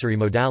sensory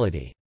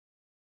modality.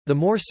 The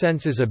more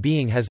senses a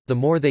being has, the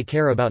more they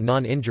care about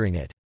non-injuring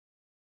it.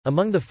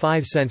 Among the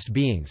 5-sensed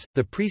beings,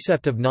 the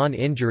precept of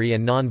non-injury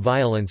and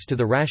non-violence to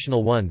the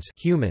rational ones,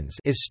 humans,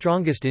 is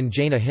strongest in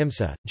Jain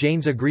ahimsa.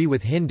 Jains agree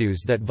with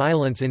Hindus that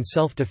violence in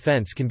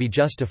self-defense can be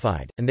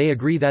justified, and they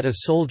agree that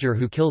a soldier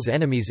who kills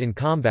enemies in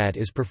combat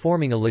is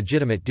performing a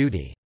legitimate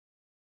duty.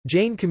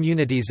 Jain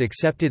communities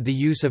accepted the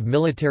use of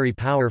military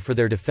power for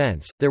their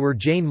defense. There were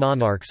Jain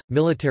monarchs,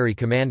 military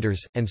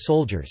commanders, and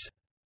soldiers.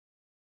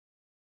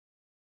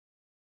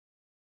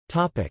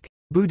 Topic: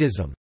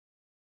 Buddhism.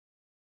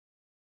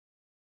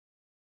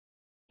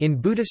 In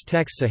Buddhist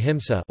texts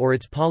ahimsa or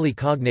its Pali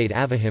cognate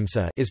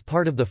avahimsa is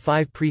part of the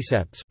 5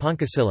 precepts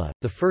Pancasila,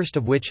 the first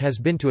of which has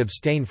been to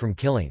abstain from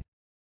killing.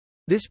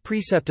 This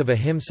precept of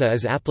ahimsa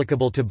is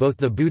applicable to both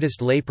the Buddhist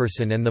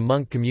layperson and the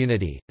monk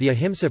community. The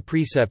ahimsa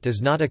precept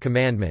is not a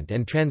commandment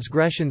and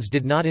transgressions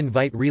did not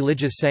invite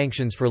religious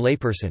sanctions for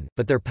layperson,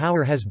 but their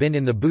power has been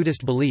in the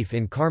Buddhist belief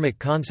in karmic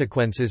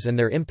consequences and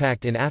their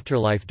impact in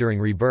afterlife during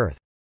rebirth.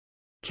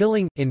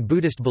 Killing, in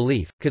Buddhist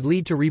belief, could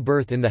lead to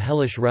rebirth in the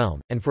hellish realm,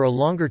 and for a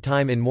longer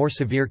time in more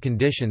severe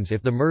conditions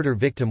if the murder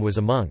victim was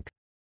a monk.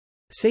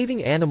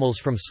 Saving animals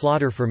from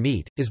slaughter for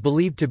meat is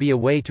believed to be a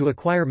way to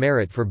acquire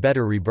merit for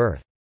better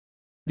rebirth.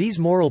 These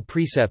moral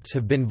precepts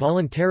have been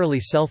voluntarily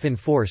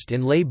self-enforced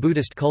in lay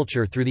Buddhist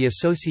culture through the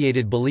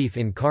associated belief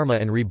in karma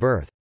and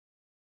rebirth.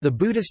 The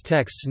Buddhist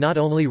texts not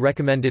only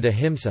recommended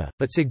ahimsa,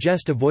 but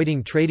suggest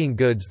avoiding trading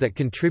goods that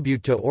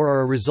contribute to or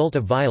are a result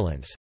of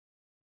violence.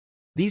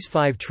 These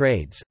 5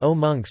 trades, O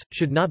monks,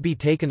 should not be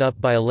taken up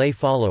by a lay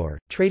follower: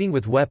 trading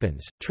with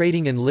weapons,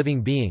 trading in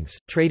living beings,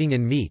 trading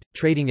in meat,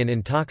 trading in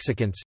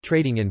intoxicants,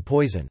 trading in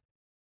poison.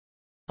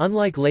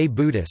 Unlike lay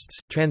Buddhists,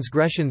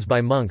 transgressions by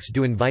monks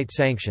do invite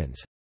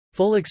sanctions.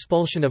 Full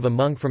expulsion of a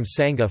monk from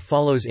Sangha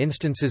follows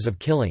instances of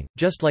killing,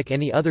 just like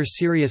any other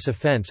serious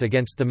offense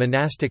against the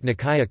monastic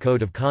Nikaya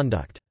code of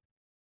conduct.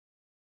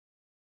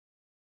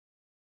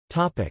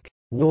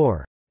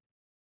 War.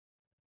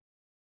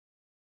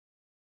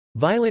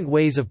 Violent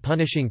ways of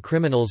punishing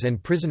criminals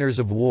and prisoners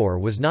of war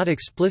was not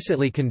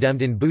explicitly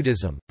condemned in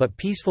Buddhism, but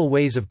peaceful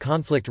ways of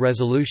conflict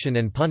resolution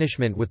and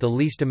punishment with the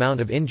least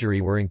amount of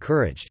injury were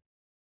encouraged.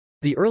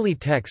 The early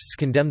texts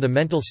condemn the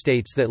mental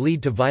states that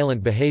lead to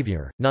violent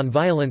behavior.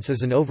 Nonviolence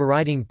is an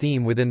overriding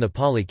theme within the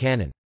Pali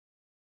Canon.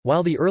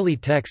 While the early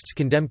texts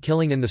condemn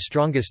killing in the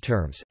strongest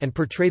terms, and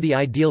portray the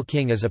ideal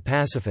king as a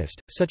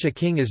pacifist, such a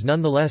king is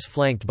nonetheless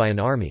flanked by an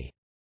army.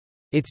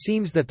 It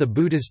seems that the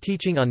Buddha's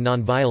teaching on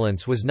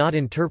nonviolence was not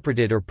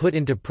interpreted or put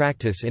into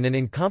practice in an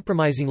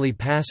uncompromisingly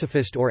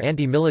pacifist or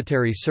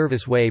anti-military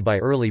service way by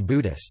early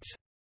Buddhists.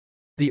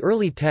 The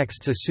early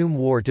texts assume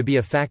war to be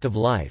a fact of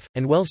life,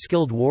 and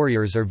well-skilled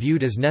warriors are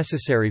viewed as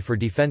necessary for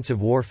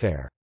defensive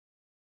warfare.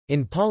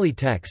 In Pali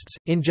texts,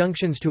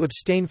 injunctions to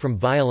abstain from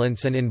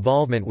violence and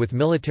involvement with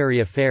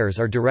military affairs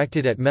are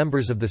directed at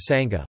members of the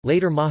Sangha.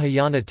 Later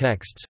Mahayana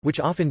texts, which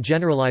often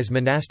generalize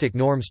monastic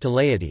norms to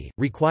laity,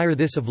 require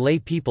this of lay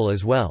people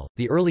as well.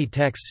 The early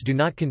texts do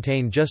not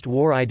contain just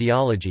war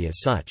ideology as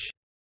such.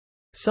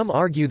 Some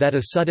argue that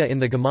a sutta in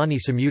the Gamani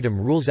Samyuttam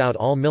rules out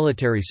all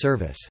military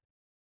service.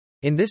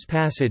 In this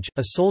passage,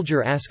 a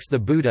soldier asks the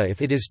Buddha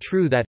if it is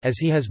true that, as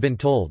he has been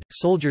told,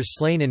 soldiers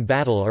slain in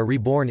battle are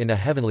reborn in a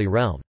heavenly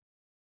realm.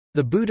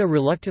 The Buddha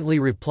reluctantly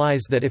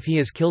replies that if he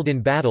is killed in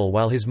battle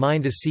while his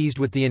mind is seized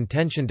with the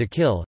intention to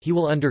kill, he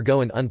will undergo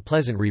an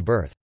unpleasant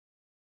rebirth.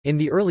 In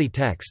the early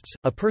texts,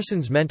 a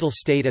person's mental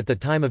state at the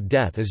time of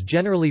death is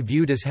generally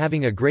viewed as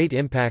having a great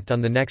impact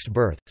on the next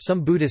birth.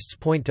 Some Buddhists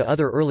point to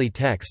other early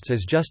texts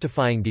as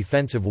justifying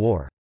defensive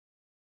war.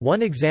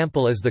 One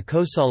example is the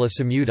Kosala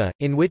Samyutta,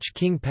 in which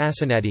King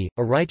Pasenadi,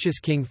 a righteous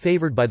king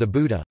favored by the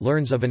Buddha,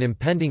 learns of an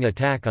impending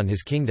attack on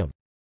his kingdom.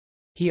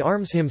 He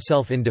arms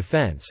himself in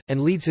defense,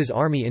 and leads his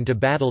army into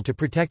battle to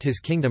protect his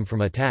kingdom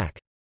from attack.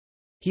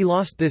 He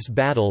lost this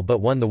battle but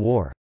won the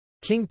war.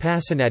 King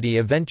Pasenadi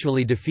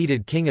eventually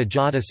defeated King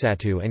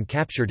Ajatasattu and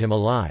captured him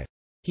alive.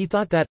 He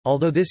thought that,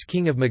 although this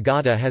king of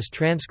Magadha has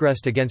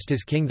transgressed against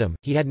his kingdom,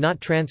 he had not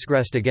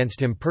transgressed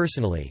against him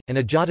personally, and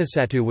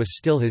Ajatasattu was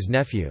still his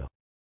nephew.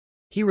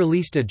 He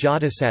released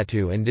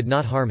Ajatasattu and did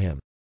not harm him.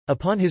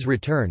 Upon his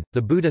return,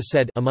 the Buddha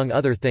said, among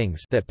other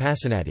things, that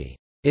Pasenadi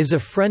is a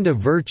friend of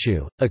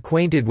virtue,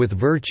 acquainted with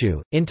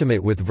virtue,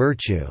 intimate with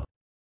virtue.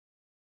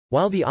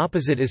 While the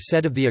opposite is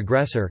said of the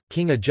aggressor,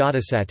 King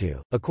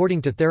Ajatasattu,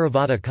 according to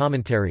Theravada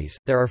commentaries,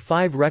 there are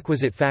 5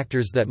 requisite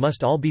factors that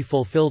must all be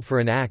fulfilled for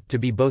an act to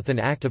be both an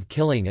act of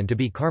killing and to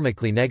be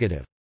karmically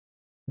negative.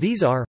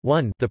 These are,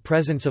 1 the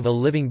presence of a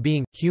living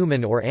being,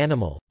 human or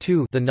animal,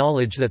 2 the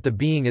knowledge that the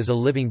being is a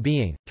living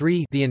being,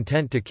 3 the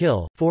intent to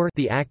kill, 4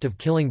 the act of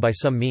killing by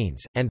some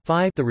means, and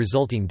 5 the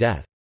resulting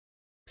death.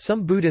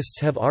 Some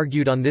Buddhists have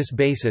argued on this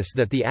basis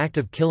that the act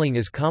of killing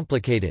is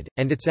complicated,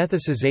 and its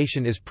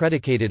ethicization is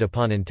predicated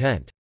upon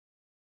intent.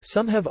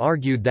 Some have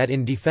argued that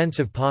in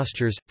defensive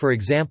postures, for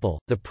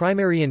example, the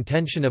primary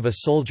intention of a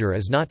soldier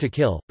is not to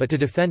kill, but to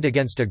defend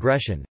against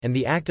aggression, and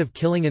the act of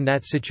killing in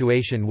that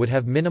situation would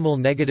have minimal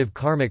negative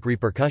karmic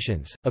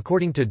repercussions.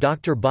 According to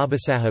Dr.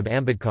 Babasaheb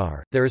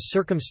Ambedkar, there is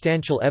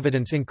circumstantial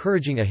evidence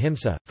encouraging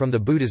ahimsa, from the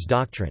Buddha's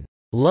doctrine,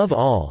 "Love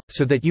all,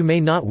 so that you may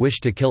not wish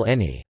to kill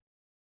any."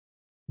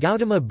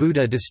 Gautama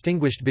Buddha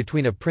distinguished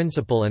between a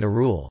principle and a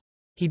rule.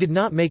 He did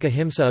not make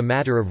ahimsa a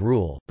matter of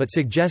rule, but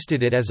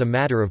suggested it as a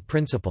matter of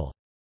principle.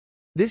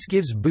 This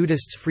gives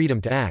Buddhists freedom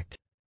to act.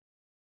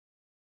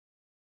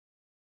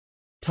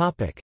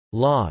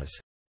 Laws.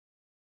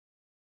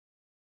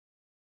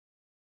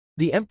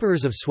 The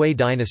emperors of Sui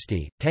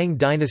dynasty, Tang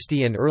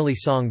dynasty and early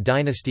Song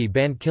dynasty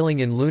banned killing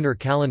in lunar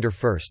calendar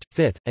 1st,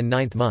 5th, and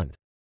 9th month.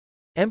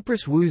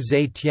 Empress Wu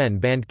Zetian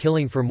banned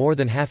killing for more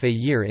than half a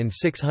year in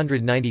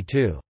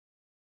 692.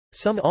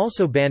 Some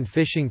also banned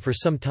fishing for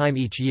some time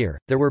each year.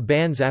 There were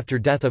bans after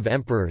death of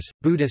emperors,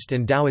 Buddhist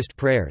and Taoist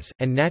prayers,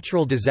 and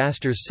natural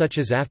disasters such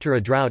as after a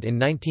drought in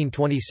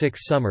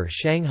 1926 summer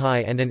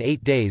Shanghai and an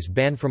 8 days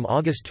ban from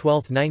August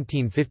 12,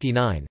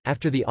 1959.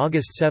 After the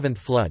August 7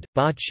 flood,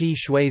 Ba Qi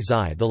Shui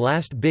Zai, the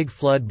last big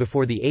flood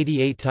before the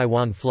 88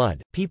 Taiwan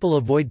flood, people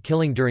avoid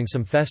killing during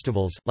some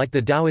festivals, like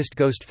the Taoist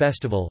Ghost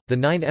Festival, the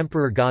 9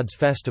 Emperor Gods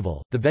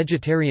Festival, the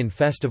Vegetarian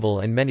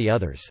Festival, and many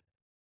others.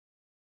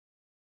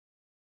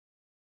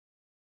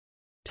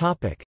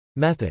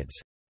 Methods.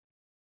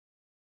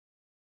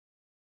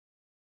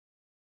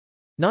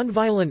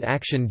 Nonviolent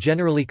action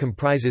generally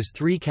comprises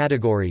 3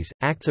 categories: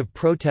 acts of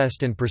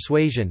protest and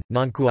persuasion,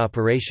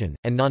 non-cooperation,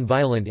 and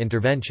nonviolent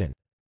intervention.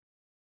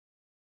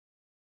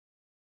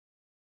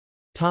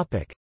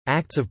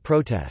 Acts of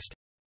protest.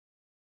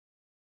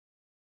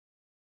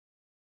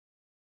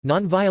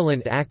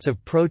 Nonviolent acts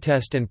of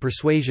protest and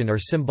persuasion are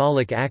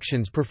symbolic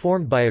actions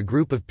performed by a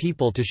group of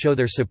people to show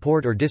their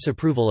support or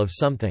disapproval of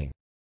something.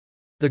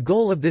 The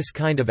goal of this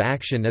kind of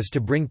action is to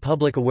bring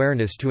public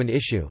awareness to an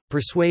issue,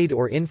 persuade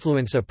or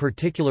influence a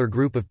particular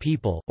group of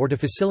people, or to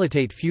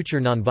facilitate future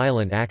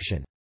nonviolent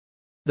action.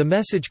 The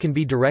message can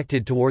be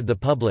directed toward the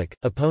public,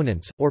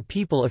 opponents, or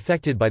people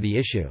affected by the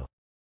issue.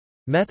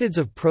 Methods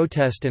of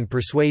protest and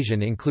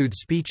persuasion include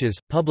speeches,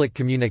 public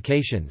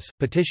communications,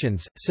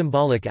 petitions,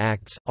 symbolic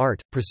acts,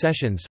 art,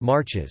 processions,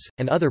 marches,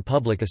 and other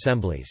public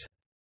assemblies.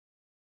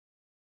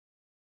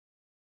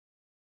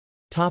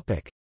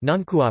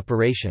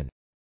 Noncooperation.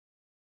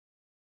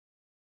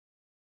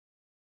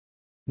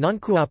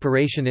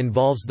 Noncooperation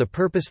involves the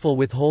purposeful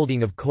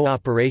withholding of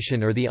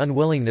cooperation or the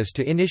unwillingness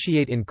to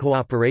initiate in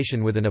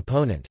cooperation with an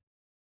opponent.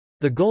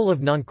 The goal of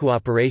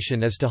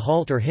noncooperation is to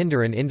halt or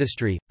hinder an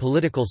industry,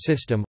 political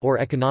system, or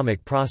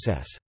economic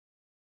process.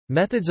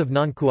 Methods of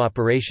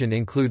noncooperation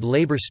include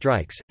labor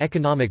strikes,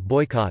 economic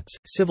boycotts,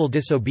 civil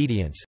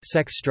disobedience,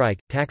 sex strike,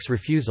 tax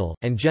refusal,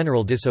 and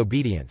general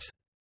disobedience.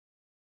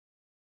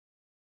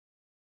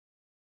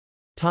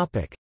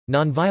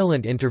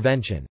 Nonviolent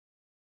intervention.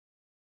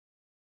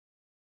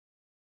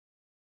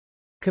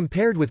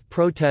 Compared with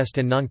protest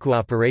and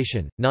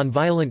noncooperation,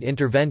 nonviolent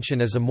intervention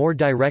is a more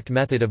direct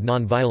method of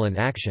nonviolent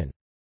action.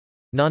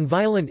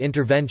 Nonviolent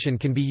intervention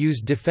can be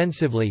used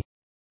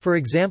defensively—for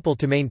example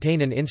to maintain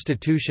an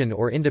institution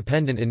or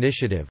independent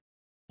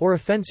initiative—or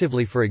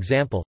offensively, for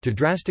example, to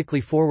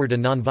drastically forward a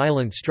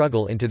nonviolent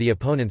struggle into the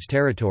opponent's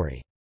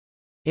territory.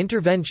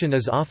 Intervention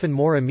is often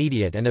more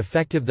immediate and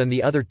effective than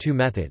the other two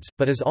methods,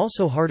 but is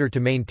also harder to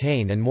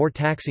maintain and more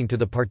taxing to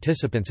the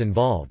participants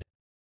involved.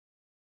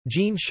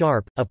 Gene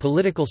Sharp, a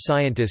political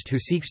scientist who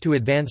seeks to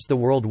advance the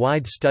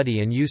worldwide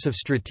study and use of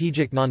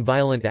strategic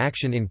nonviolent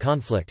action in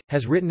conflict,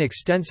 has written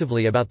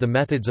extensively about the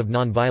methods of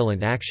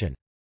nonviolent action.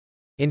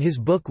 In his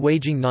book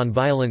Waging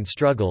Nonviolent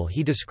Struggle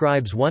he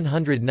describes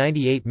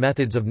 198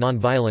 methods of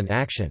nonviolent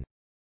action.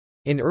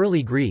 In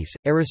early Greece,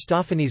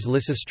 Aristophanes'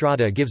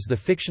 Lysistrata gives the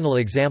fictional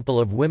example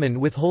of women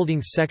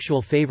withholding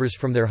sexual favors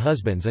from their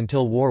husbands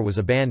until war was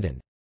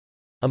abandoned.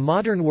 A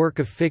modern work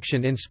of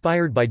fiction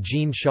inspired by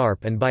Gene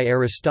Sharp and by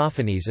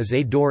Aristophanes is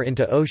A Door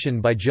into Ocean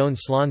by Joan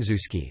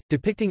Slonczewski,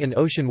 depicting an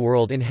ocean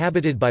world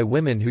inhabited by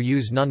women who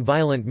use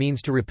nonviolent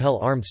means to repel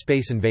armed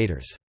space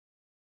invaders.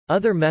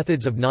 Other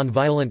methods of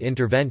nonviolent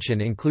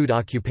intervention include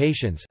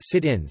occupations,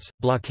 sit-ins,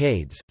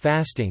 blockades,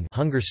 fasting,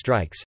 hunger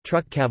strikes,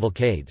 truck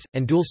cavalcades,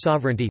 and dual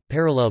sovereignty,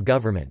 parallel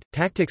government.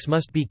 Tactics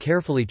must be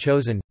carefully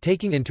chosen,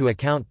 taking into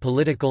account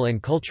political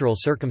and cultural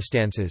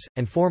circumstances,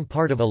 and form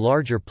part of a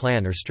larger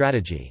plan or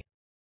strategy.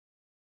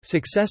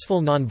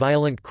 Successful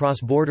nonviolent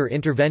cross-border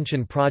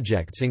intervention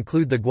projects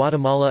include the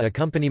Guatemala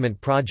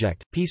Accompaniment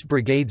Project, Peace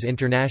Brigades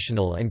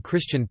International and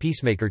Christian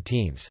Peacemaker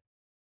Teams.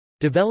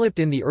 Developed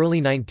in the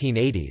early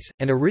 1980s,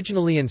 and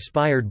originally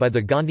inspired by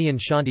the Gandhian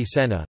Shanti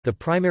Sena, the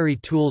primary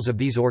tools of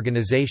these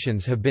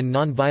organizations have been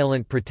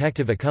nonviolent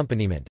protective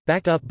accompaniment,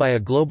 backed up by a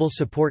global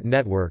support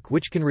network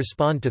which can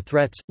respond to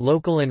threats,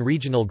 local and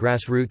regional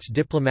grassroots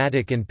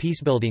diplomatic and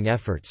peacebuilding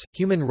efforts,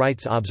 human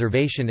rights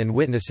observation and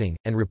witnessing,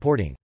 and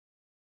reporting.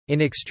 In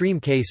extreme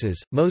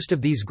cases, most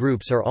of these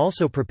groups are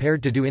also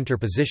prepared to do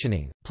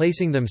interpositioning,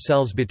 placing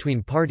themselves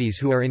between parties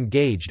who are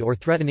engaged or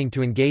threatening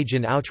to engage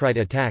in outright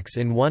attacks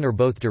in one or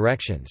both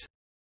directions.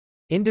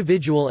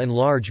 Individual and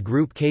large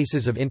group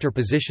cases of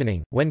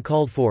interpositioning, when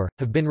called for,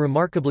 have been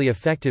remarkably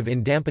effective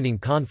in dampening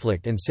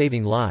conflict and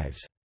saving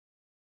lives.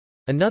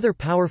 Another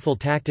powerful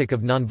tactic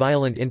of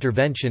nonviolent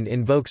intervention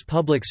invokes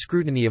public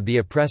scrutiny of the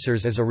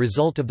oppressors as a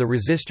result of the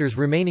resistors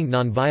remaining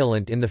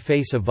nonviolent in the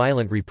face of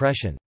violent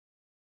repression.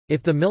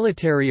 If the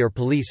military or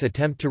police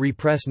attempt to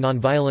repress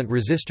nonviolent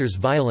resistors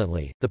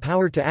violently, the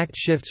power to act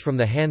shifts from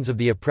the hands of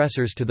the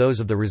oppressors to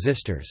those of the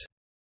resistors.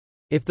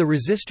 If the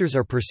resistors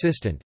are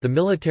persistent, the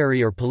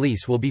military or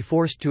police will be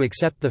forced to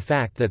accept the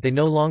fact that they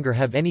no longer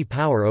have any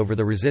power over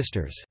the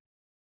resistors.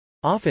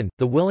 Often,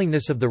 the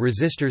willingness of the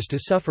resistors to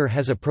suffer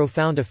has a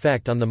profound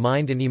effect on the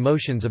mind and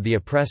emotions of the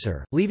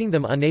oppressor, leaving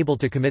them unable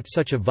to commit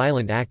such a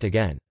violent act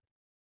again.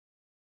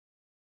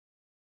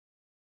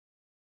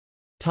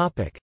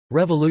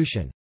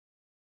 Revolution.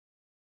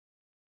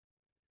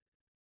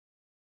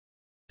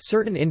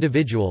 Certain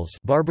individuals,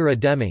 Barbara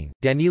Deming,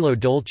 Danilo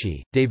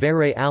Dolci,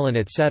 Devere Allen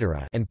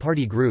etc., and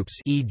party groups,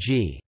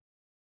 e.g.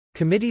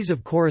 Committees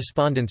of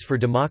Correspondence for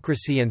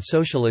Democracy and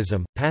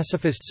Socialism,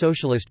 Pacifist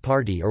Socialist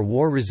Party or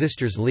War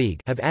Resisters League,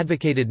 have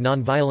advocated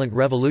nonviolent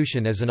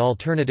revolution as an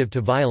alternative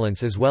to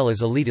violence as well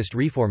as elitist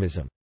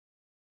reformism.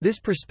 This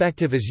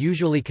perspective is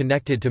usually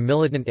connected to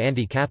militant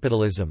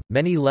anti-capitalism.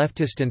 Many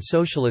leftist and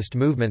socialist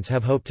movements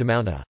have hoped to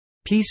mount a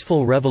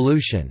peaceful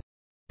revolution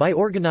by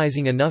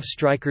organizing enough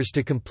strikers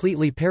to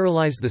completely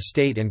paralyze the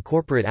state and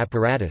corporate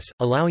apparatus,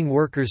 allowing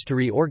workers to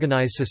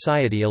reorganize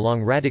society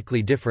along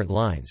radically different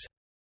lines.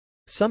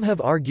 Some have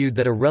argued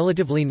that a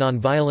relatively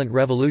nonviolent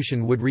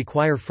revolution would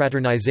require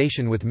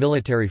fraternization with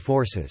military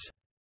forces.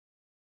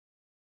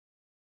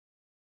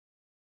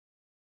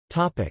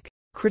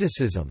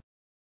 Criticism.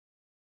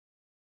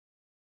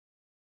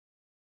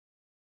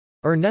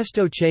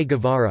 Ernesto Che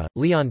Guevara,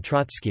 Leon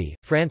Trotsky,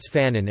 Franz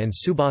Fanon and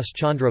Subhas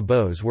Chandra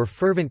Bose were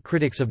fervent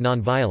critics of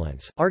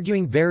nonviolence,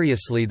 arguing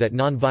variously that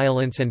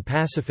nonviolence and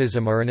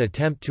pacifism are an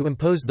attempt to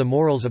impose the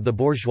morals of the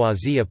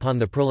bourgeoisie upon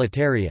the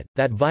proletariat,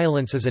 that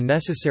violence is a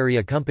necessary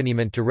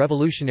accompaniment to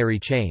revolutionary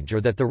change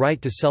or that the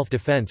right to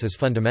self-defense is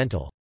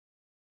fundamental.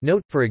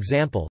 Note, for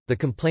example, the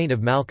complaint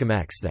of Malcolm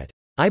X that,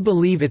 "I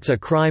believe it's a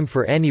crime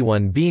for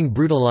anyone being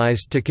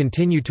brutalized to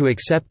continue to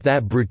accept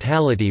that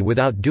brutality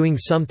without doing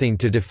something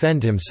to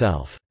defend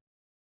himself."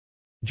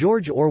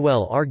 George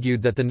Orwell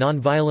argued that the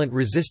nonviolent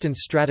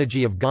resistance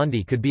strategy of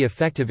Gandhi could be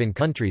effective in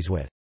countries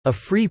with a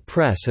free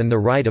press and the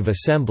right of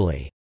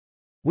assembly,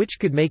 which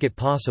could make it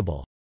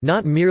possible,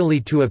 not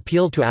merely to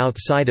appeal to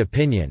outside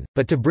opinion,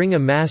 but to bring a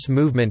mass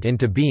movement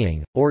into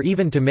being, or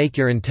even to make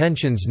your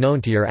intentions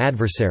known to your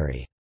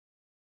adversary.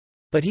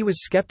 But he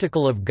was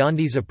skeptical of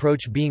Gandhi's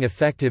approach being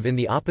effective in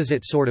the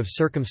opposite sort of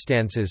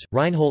circumstances.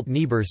 Reinhold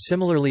Niebuhr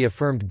similarly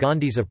affirmed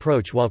Gandhi's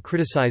approach while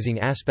criticizing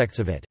aspects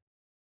of it.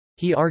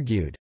 He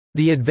argued,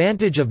 "The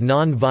advantage of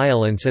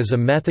non-violence as a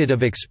method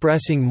of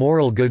expressing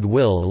moral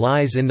goodwill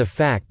lies in the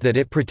fact that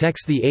it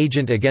protects the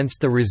agent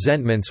against the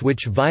resentments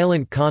which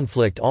violent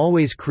conflict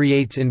always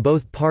creates in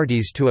both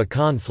parties to a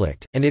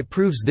conflict, and it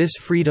proves this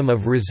freedom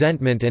of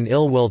resentment and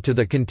ill will to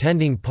the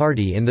contending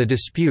party in the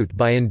dispute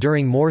by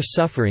enduring more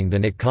suffering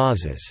than it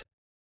causes."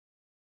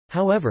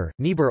 However,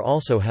 Niebuhr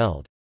also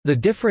held, "The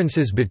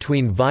differences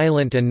between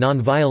violent and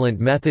nonviolent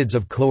methods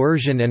of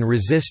coercion and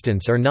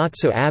resistance are not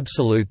so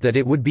absolute that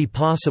it would be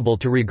possible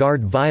to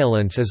regard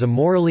violence as a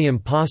morally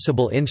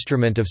impossible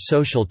instrument of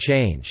social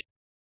change."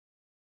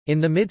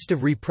 In the midst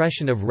of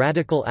repression of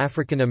radical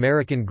African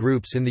American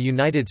groups in the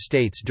United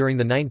States during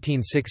the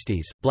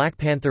 1960s, Black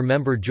Panther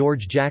member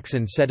George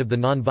Jackson said of the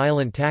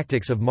nonviolent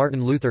tactics of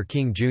Martin Luther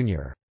King,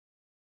 Jr.,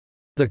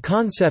 "The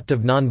concept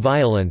of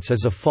nonviolence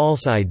is a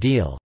false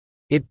ideal.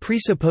 It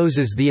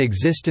presupposes the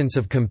existence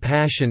of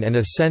compassion and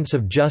a sense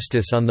of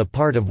justice on the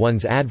part of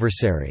one's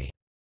adversary.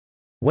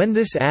 When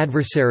this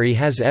adversary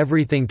has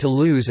everything to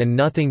lose and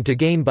nothing to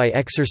gain by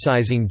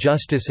exercising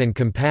justice and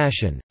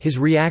compassion, his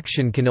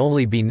reaction can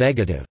only be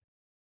negative."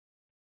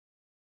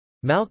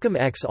 Malcolm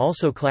X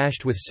also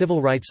clashed with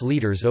civil rights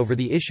leaders over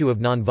the issue of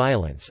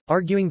nonviolence,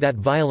 arguing that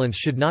violence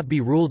should not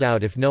be ruled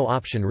out if no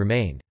option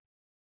remained.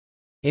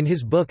 In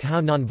his book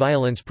How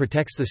Nonviolence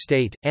Protects the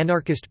State,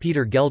 anarchist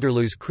Peter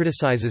Gelderloos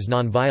criticizes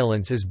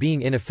nonviolence as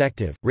being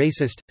ineffective,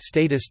 racist,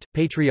 statist,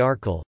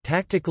 patriarchal,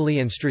 tactically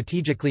and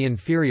strategically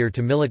inferior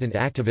to militant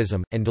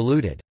activism, and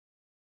diluted.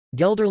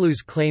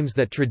 Gelderloos claims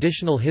that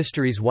traditional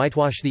histories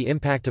whitewash the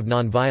impact of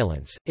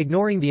nonviolence,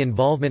 ignoring the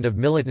involvement of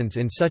militants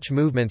in such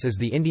movements as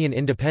the Indian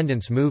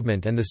independence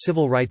movement and the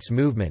civil rights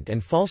movement,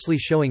 and falsely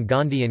showing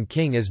Gandhi and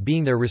King as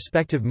being their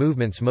respective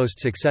movements' most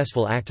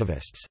successful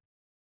activists.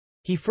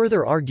 He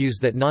further argues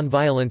that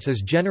nonviolence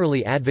is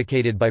generally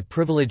advocated by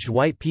privileged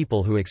white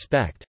people who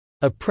expect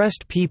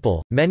oppressed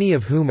people, many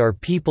of whom are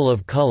people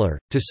of color,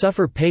 to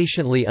suffer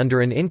patiently under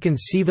an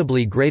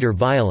inconceivably greater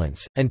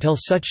violence, until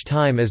such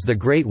time as the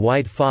Great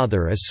White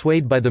Father is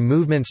swayed by the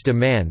movement's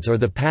demands or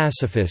the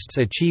pacifists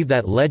achieve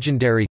that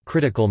legendary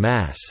critical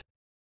mass.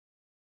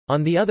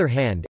 On the other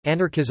hand,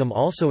 anarchism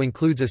also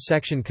includes a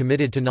section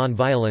committed to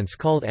nonviolence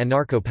called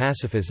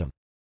anarcho-pacifism.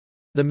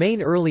 The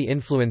main early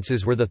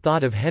influences were the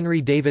thought of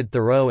Henry David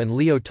Thoreau and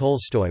Leo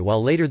Tolstoy,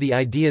 while later the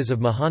ideas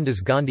of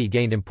Mohandas Gandhi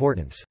gained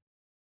importance.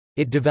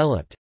 It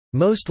developed,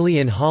 mostly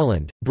in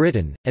Holland,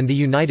 Britain, and the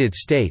United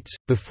States,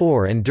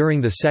 before and during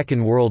the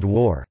Second World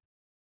War.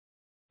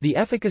 The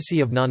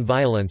efficacy of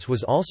nonviolence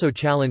was also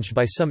challenged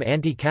by some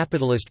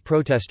anti-capitalist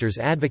protesters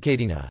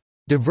advocating a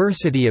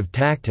diversity of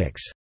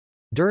tactics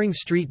during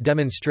street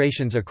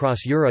demonstrations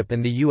across Europe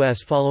and the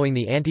U.S. following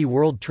the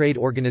anti-World Trade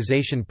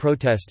Organization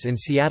protests in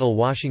Seattle,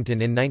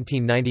 Washington in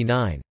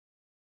 1999.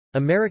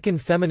 American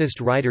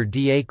feminist writer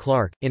D. A.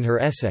 Clarke, in her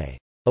essay,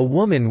 "A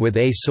Woman with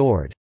a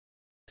Sword,"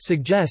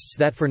 suggests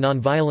that for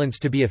nonviolence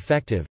to be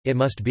effective, it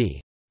must be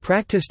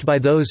practiced by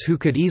those who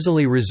could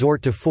easily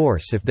resort to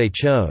force if they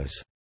chose.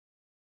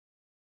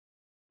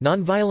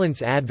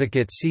 Nonviolence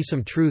advocates see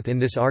some truth in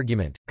this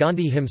argument.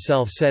 Gandhi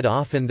himself said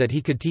often that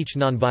he could teach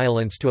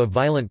nonviolence to a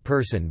violent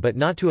person but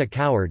not to a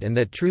coward, and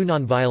that true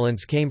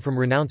nonviolence came from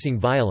renouncing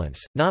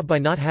violence, not by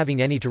not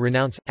having any to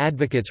renounce.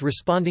 Advocates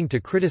responding to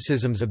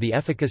criticisms of the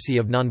efficacy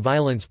of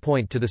nonviolence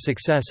point to the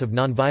success of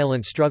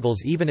nonviolent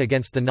struggles even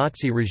against the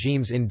Nazi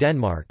regimes in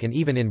Denmark and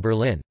even in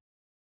Berlin.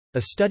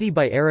 A study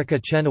by Erica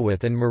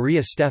Chenoweth and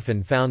Maria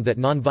Stephan found that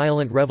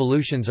nonviolent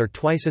revolutions are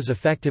twice as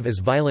effective as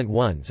violent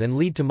ones and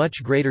lead to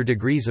much greater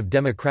degrees of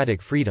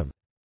democratic freedom.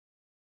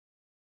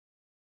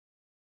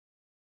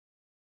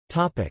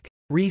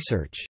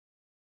 Research.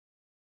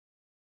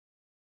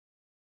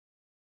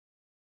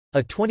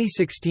 A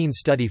 2016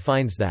 study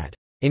finds that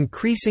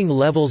increasing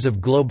levels of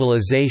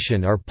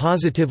globalization are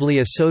positively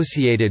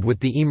associated with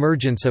the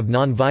emergence of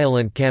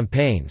nonviolent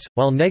campaigns,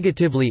 while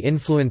negatively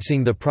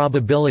influencing the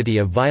probability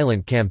of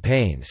violent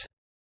campaigns.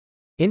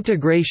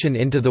 Integration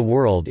into the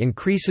world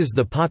increases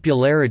the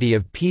popularity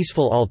of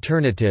peaceful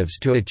alternatives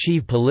to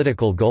achieve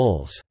political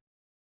goals.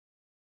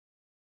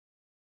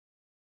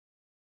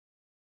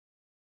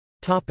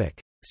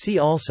 See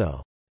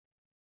also: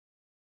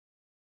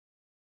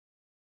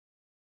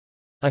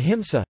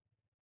 Ahimsa.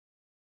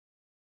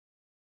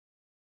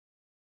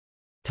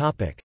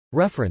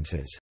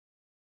 References.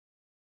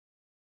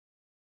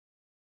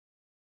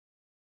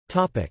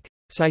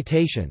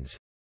 Citations.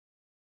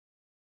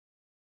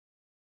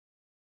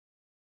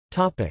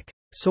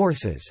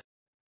 Sources: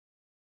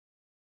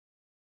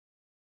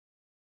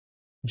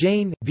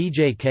 Jain,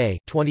 VJK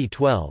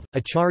 2012,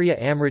 Acharya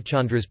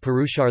Amritchandra's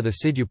Purushar the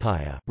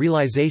Siddhupaya,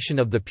 Realization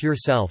of the Pure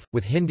Self,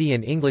 with Hindi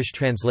and English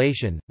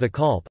translation,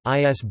 Vikalp,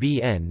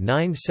 ISBN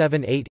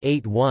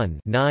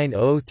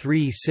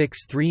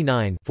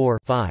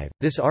 978-81-903639-4-5.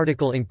 This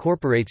article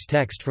incorporates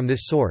text from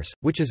this source,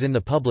 which is in the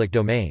public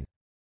domain.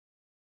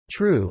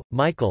 True,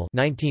 Michael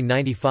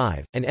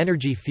 1995, An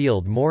Energy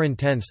Field More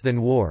Intense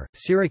Than War,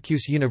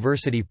 Syracuse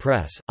University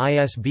Press,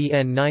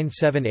 ISBN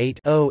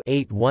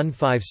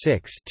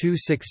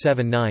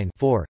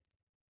 978-0-8156-2679-4.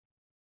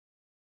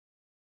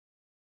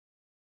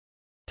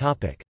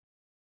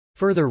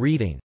 Further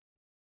reading: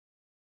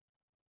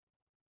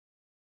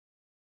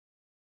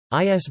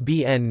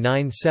 ISBN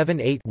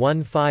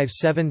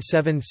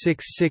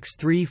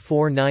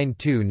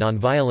 978-1577663492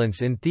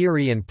 Nonviolence in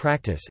Theory and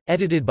Practice,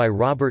 edited by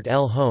Robert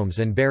L. Holmes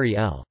and Barry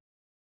L.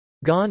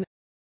 Gahn.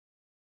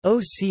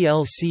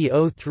 OCLC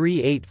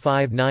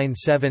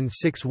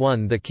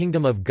 03859761 The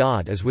Kingdom of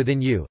God is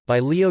Within You, by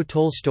Leo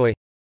Tolstoy.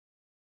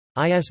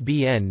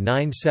 ISBN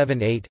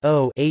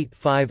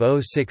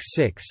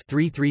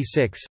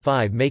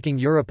 978-0-85066-336-5 Making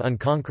Europe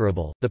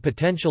Unconquerable, The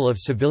Potential of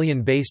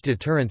Civilian-Based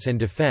Deterrence and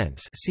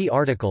Defense, see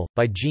article,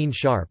 by Gene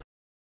Sharp.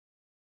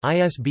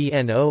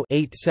 ISBN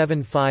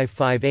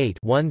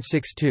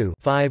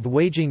 0-87558-162-5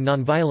 Waging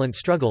Nonviolent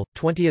Struggle,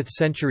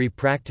 20th-Century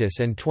Practice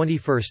and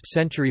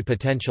 21st-Century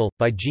Potential,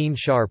 by Gene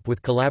Sharp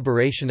with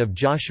collaboration of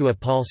Joshua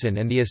Paulson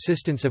and the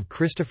assistance of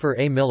Christopher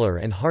A. Miller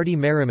and Hardy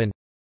Merriman.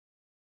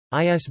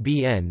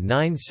 ISBN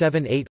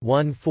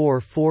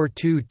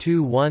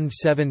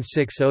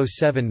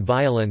 978-1442217607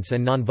 Violence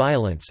and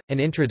Nonviolence,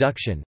 An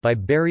Introduction, by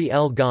Barry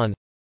L. Gahn.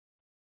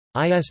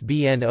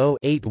 ISBN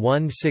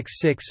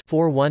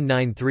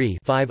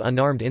 0-8166-4193-5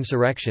 Unarmed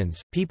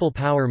Insurrections, People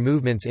Power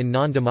Movements in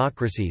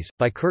Non-Democracies,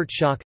 by Kurt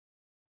Schock.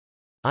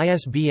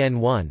 ISBN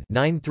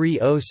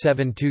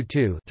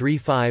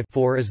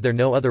 1-930722-35-4 Is There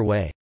No Other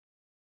Way?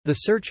 The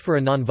Search for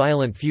a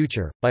Nonviolent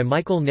Future, by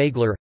Michael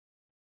Nagler.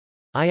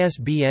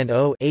 ISBN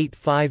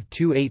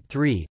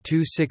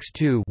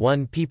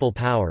 0-85283-262-1 People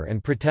Power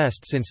and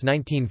Protest Since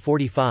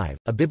 1945,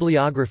 A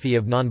Bibliography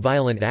of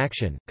Nonviolent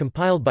Action,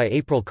 compiled by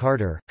April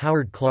Carter,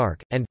 Howard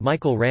Clark, and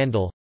Michael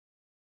Randall.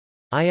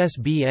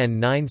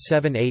 ISBN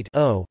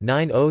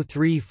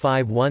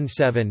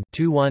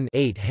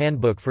 978-0-903517-21-8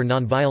 Handbook for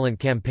Nonviolent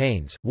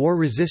Campaigns, War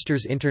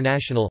Resisters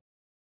International.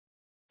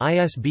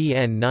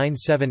 ISBN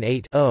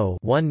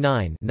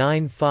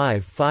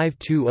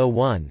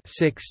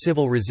 978-0-19-955201-6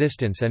 Civil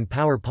Resistance and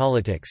Power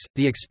Politics,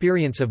 The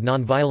Experience of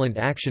Nonviolent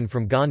Action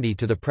from Gandhi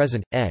to the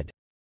Present, ed.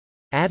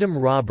 Adam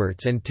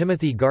Roberts and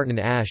Timothy Garton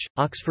Ash,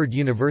 Oxford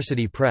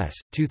University Press,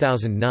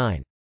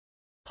 2009.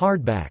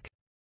 Hardback.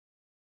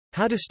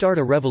 How to Start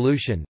a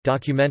Revolution,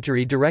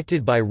 documentary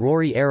directed by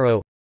Rory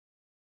Arrow.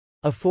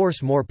 A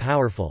Force More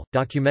Powerful,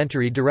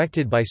 documentary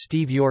directed by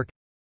Steve York.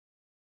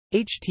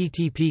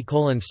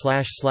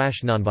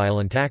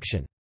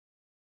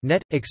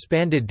 http://nonviolentaction.net –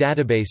 expanded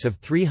database of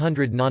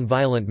 300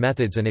 nonviolent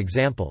methods and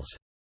examples.